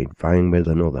trade vying with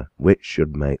another which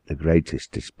should make the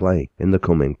greatest display in the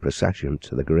coming procession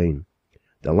to the Green,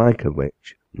 the like of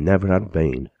which never had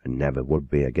been and never would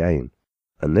be again.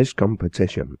 And this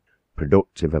competition,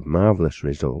 productive of marvellous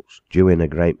results, due in a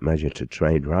great measure to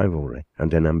trade rivalry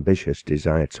and an ambitious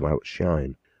desire to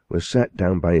outshine, was set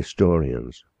down by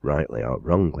historians, rightly or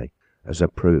wrongly, as a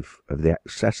proof of the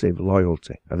excessive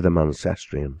loyalty of the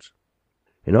Mancestrians.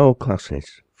 In all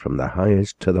classes, from the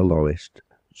highest to the lowest,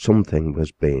 something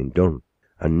was being done,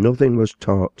 and nothing was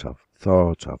talked of,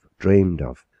 thought of, dreamed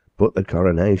of, but the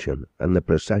coronation and the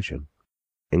procession.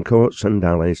 In courts and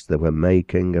alleys there were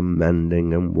making and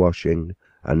mending and washing,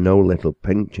 and no little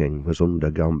pinching was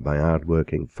undergone by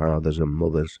hard-working fathers and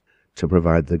mothers to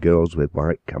provide the girls with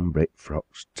white cambric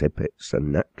frocks, tippets,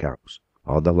 and neck-caps,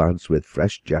 or the lads with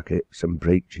fresh jackets and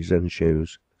breeches and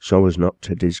shoes, so as not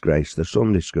to disgrace the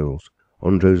Sunday schools,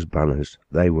 under whose banners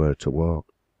they were to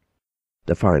walk.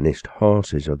 The finest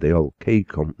horses of the old Key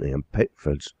Company and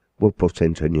Pickfords were put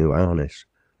into new harness,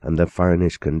 and the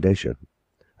finest condition,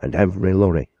 and every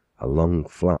lorry, a long,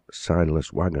 flat,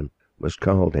 sideless waggon, was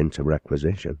called into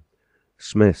requisition.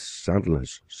 Smiths,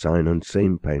 saddlers, sign and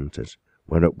seam painters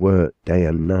were at work day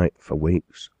and night for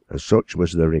weeks, and such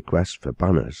was the request for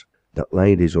banners that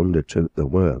ladies undertook the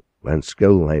work when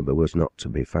skilled labour was not to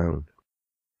be found.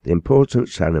 The important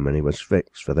ceremony was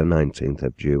fixed for the 19th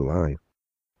of July.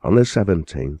 On the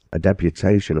 17th, a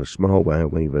deputation of small ware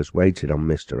weavers waited on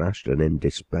Mr. Ashton in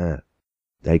despair.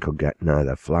 They could get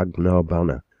neither flag nor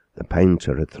banner. The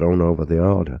painter had thrown over the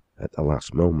order at the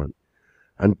last moment.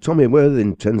 "And Tommy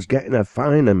Worthington's getting a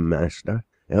fine 'un, master.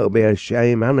 It'll be a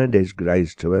shame and a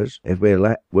disgrace to us if we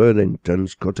let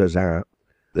Worthington's cut us out."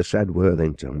 The said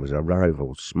Worthington was a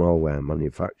rival small-ware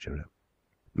manufacturer.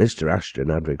 Mr. Ashton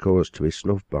had recourse to his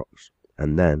snuff-box,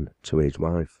 and then to his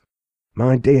wife.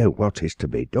 "My dear, what is to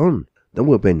be done? There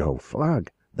will be no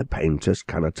flag. The painters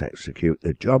cannot execute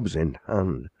the jobs in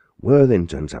hand.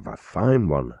 Worthingtons have a fine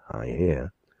one, I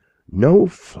hear." "No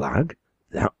flag?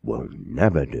 That will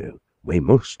never do. We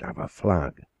must have a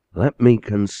flag. Let me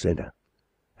consider."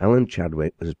 Helen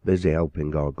Chadwick was busy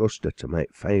helping Augusta to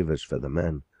make favours for the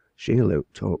men. She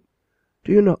looked up.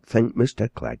 "Do you not think Mr.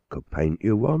 Clegg could paint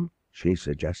you one?" she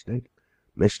suggested.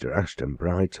 Mr. Ashton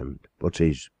brightened, but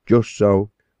his "just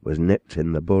so" was nipped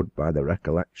in the bud by the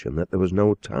recollection that there was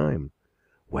no time.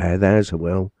 "Where there's a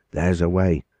will, there's a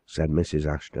way," said Mrs.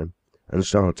 Ashton, and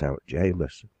sought out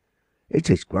Jabez. "It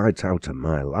is quite out of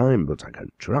my line, but I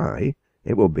can try.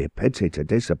 It would be a pity to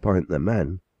disappoint the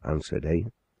men," answered he.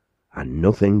 "And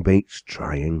nothing beats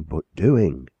trying but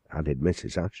doing," added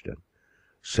Mrs. Ashton.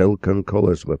 Silk and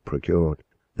colours were procured.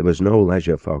 There was no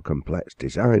leisure for complex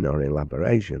design or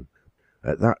elaboration.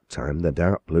 At that time the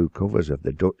dark blue covers of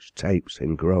the Dutch tapes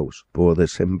in gross bore the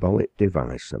symbolic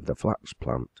device of the flax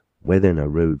plant, within a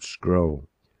rude scroll.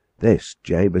 This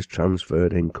Jabez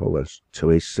transferred in colours to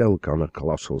his silk on a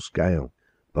colossal scale,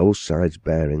 both sides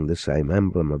bearing the same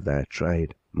emblem of their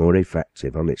trade, more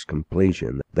effective on its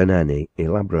completion than any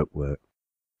elaborate work.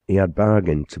 He had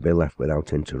bargained to be left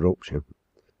without interruption.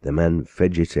 The men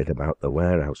fidgeted about the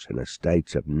warehouse in a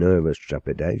state of nervous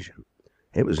trepidation.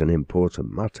 It was an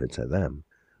important matter to them.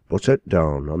 But at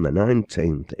dawn on the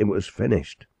 19th it was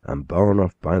finished, and borne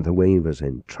off by the weavers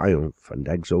in triumph and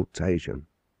exultation.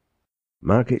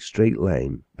 Market Street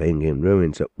Lane being in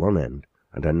ruins at one end,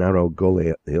 and a narrow gully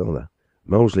at the other,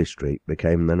 Mosley Street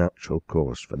became the natural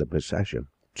course for the procession,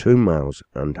 2.5 miles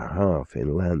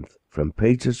in length, from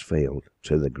Petersfield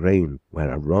to the Green,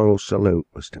 where a royal salute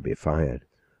was to be fired,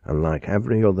 and like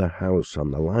every other house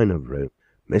on the line of route,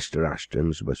 Mr.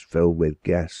 Ashton's was filled with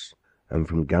guests, and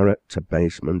from garret to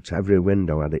basement every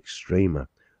window had its streamer,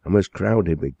 and was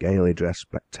crowded with gaily dressed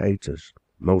spectators,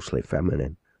 mostly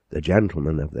feminine, the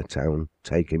gentlemen of the town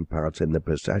taking part in the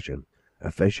procession,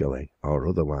 officially or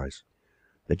otherwise.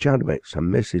 The Chadwicks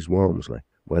and Mrs. Walmsley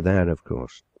were there, of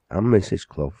course, and Mrs.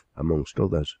 Clough, amongst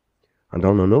others. And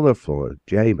on another floor,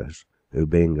 Jabez, who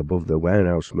being above the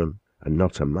warehouseman and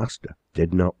not a master,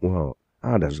 did not walk,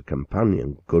 had as a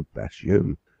companion good Bess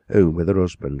Hume, who with her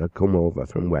husband had come over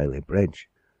from Whaley Bridge,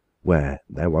 where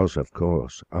there was, of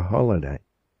course, a holiday.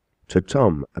 To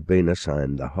Tom had been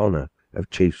assigned the honour of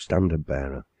chief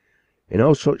standard-bearer. In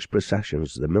all such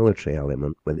processions the military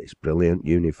element, with its brilliant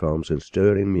uniforms and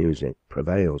stirring music,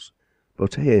 prevails,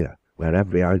 but here, where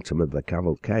every item of the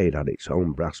cavalcade had its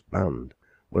own brass band,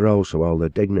 were also all the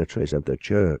dignitaries of the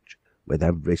church, with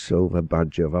every silver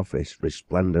badge of office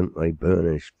resplendently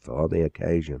burnished for the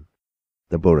occasion.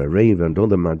 The borough reeve and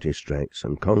other magistrates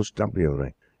and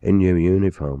constabulary in new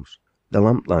uniforms, the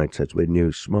lamplighters with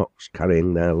new smocks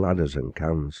carrying their ladders and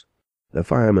cans, the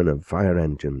firemen and fire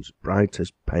engines, bright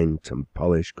as paint and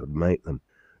polish could make them,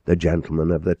 the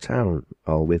gentlemen of the town,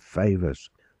 all with favours,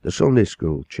 the Sunday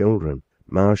school children,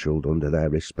 marshalled under their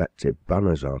respective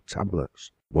banners or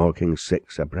tablets, walking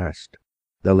 6 abreast,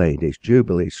 the ladies'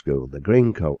 Jubilee School, the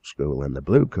Greencoat School, and the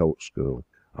Bluecoat School,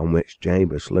 on which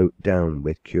Jabez looked down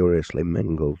with curiously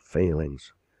mingled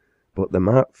feelings. But the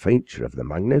marked feature of the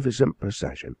magnificent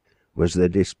procession was the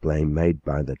display made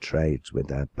by the trades with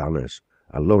their banners,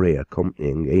 a lorry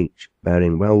accompanying each,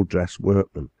 bearing well-dressed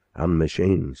workmen and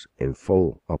machines in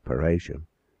full operation.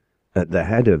 At the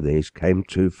head of these came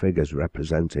 2 figures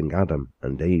representing Adam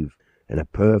and Eve in a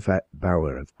perfect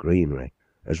bower of greenery,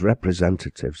 as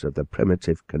representatives of the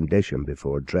primitive condition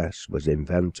before dress was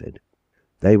invented.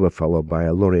 They were followed by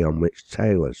a lorry on which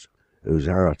tailors, whose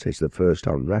art is the first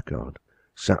on record,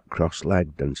 sat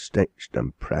cross-legged and stitched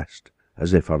and pressed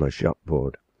as if on a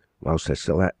shopboard, whilst a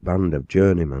select band of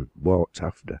journeymen walked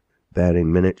after,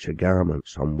 bearing miniature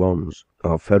garments on wands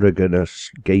or ferruginous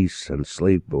geese and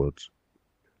sleeve-boards.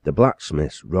 The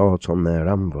blacksmiths wrought on their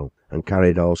anvil, and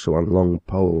carried also on long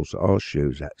poles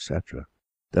horseshoes, etc.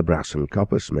 The brass and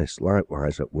coppersmiths,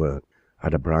 likewise at work,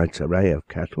 had a bright array of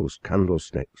kettles,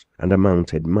 candlesticks, and a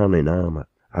mounted man in armour,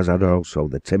 as had also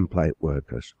the tinplate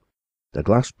workers. The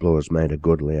glass-blowers made a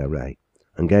goodly array,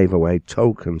 and gave away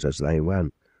tokens as they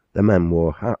went. The men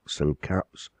wore hats and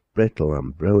caps, brittle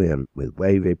and brilliant, with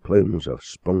wavy plumes of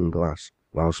spun glass,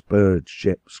 while spurred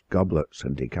ships, goblets,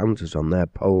 and decanters on their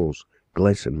poles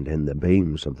glistened in the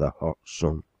beams of the hot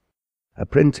sun. A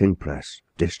printing press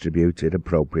distributed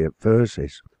appropriate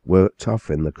verses, worked off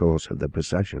in the course of the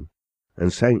procession,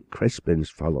 and St. Crispin's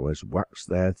followers waxed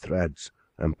their threads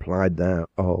and plied their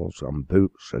awls on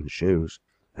boots and shoes,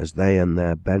 as they and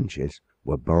their benches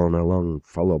were borne along,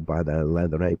 followed by their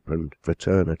leather-aproned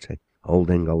fraternity,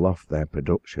 holding aloft their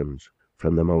productions,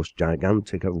 from the most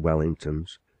gigantic of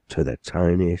Wellingtons to the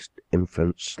tiniest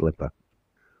infant slipper.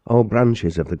 All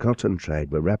branches of the cotton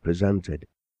trade were represented.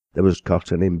 There was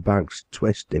cotton in bags,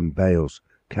 twist in bales,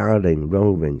 carding,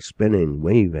 roving, spinning,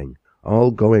 weaving,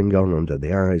 all going on under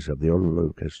the eyes of the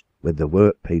onlookers, with the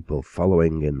work-people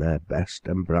following in their best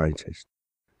and brightest.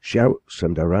 Shouts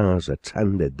and hurrahs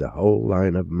attended the whole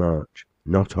line of march,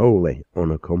 not wholly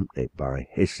unaccompanied by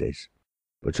hisses.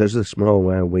 But as the small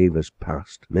ware weavers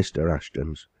passed Mr.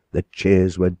 Ashton's, the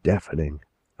cheers were deafening.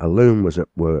 A loom was at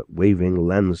work weaving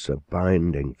lengths of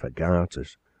binding for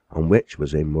garters, on which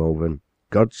was inwoven,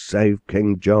 "God save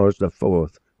King George the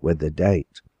Fourth," with the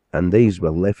date, and these were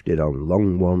lifted on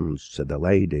long wands to the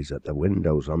ladies at the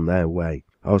windows on their way,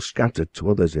 or scattered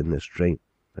to others in the street,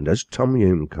 and as Tom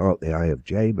Hume caught the eye of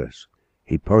Jabez,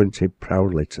 he pointed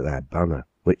proudly to their banner,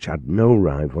 which had no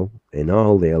rival in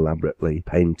all the elaborately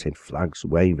painted flags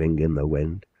waving in the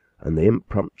wind, and the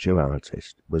impromptu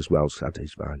artist was well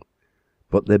satisfied.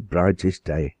 But the brightest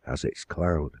day has its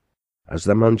cloud. As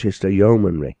the Manchester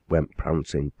yeomanry went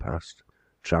prancing past,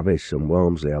 Travis and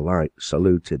Walmsley alike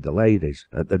saluted the ladies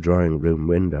at the drawing-room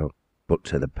window, but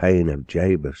to the pain of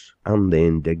Jabez and the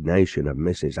indignation of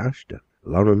Mrs. Ashton,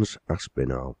 Lawrence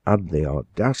Aspinall had the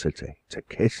audacity to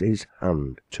kiss his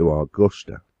hand to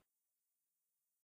Augusta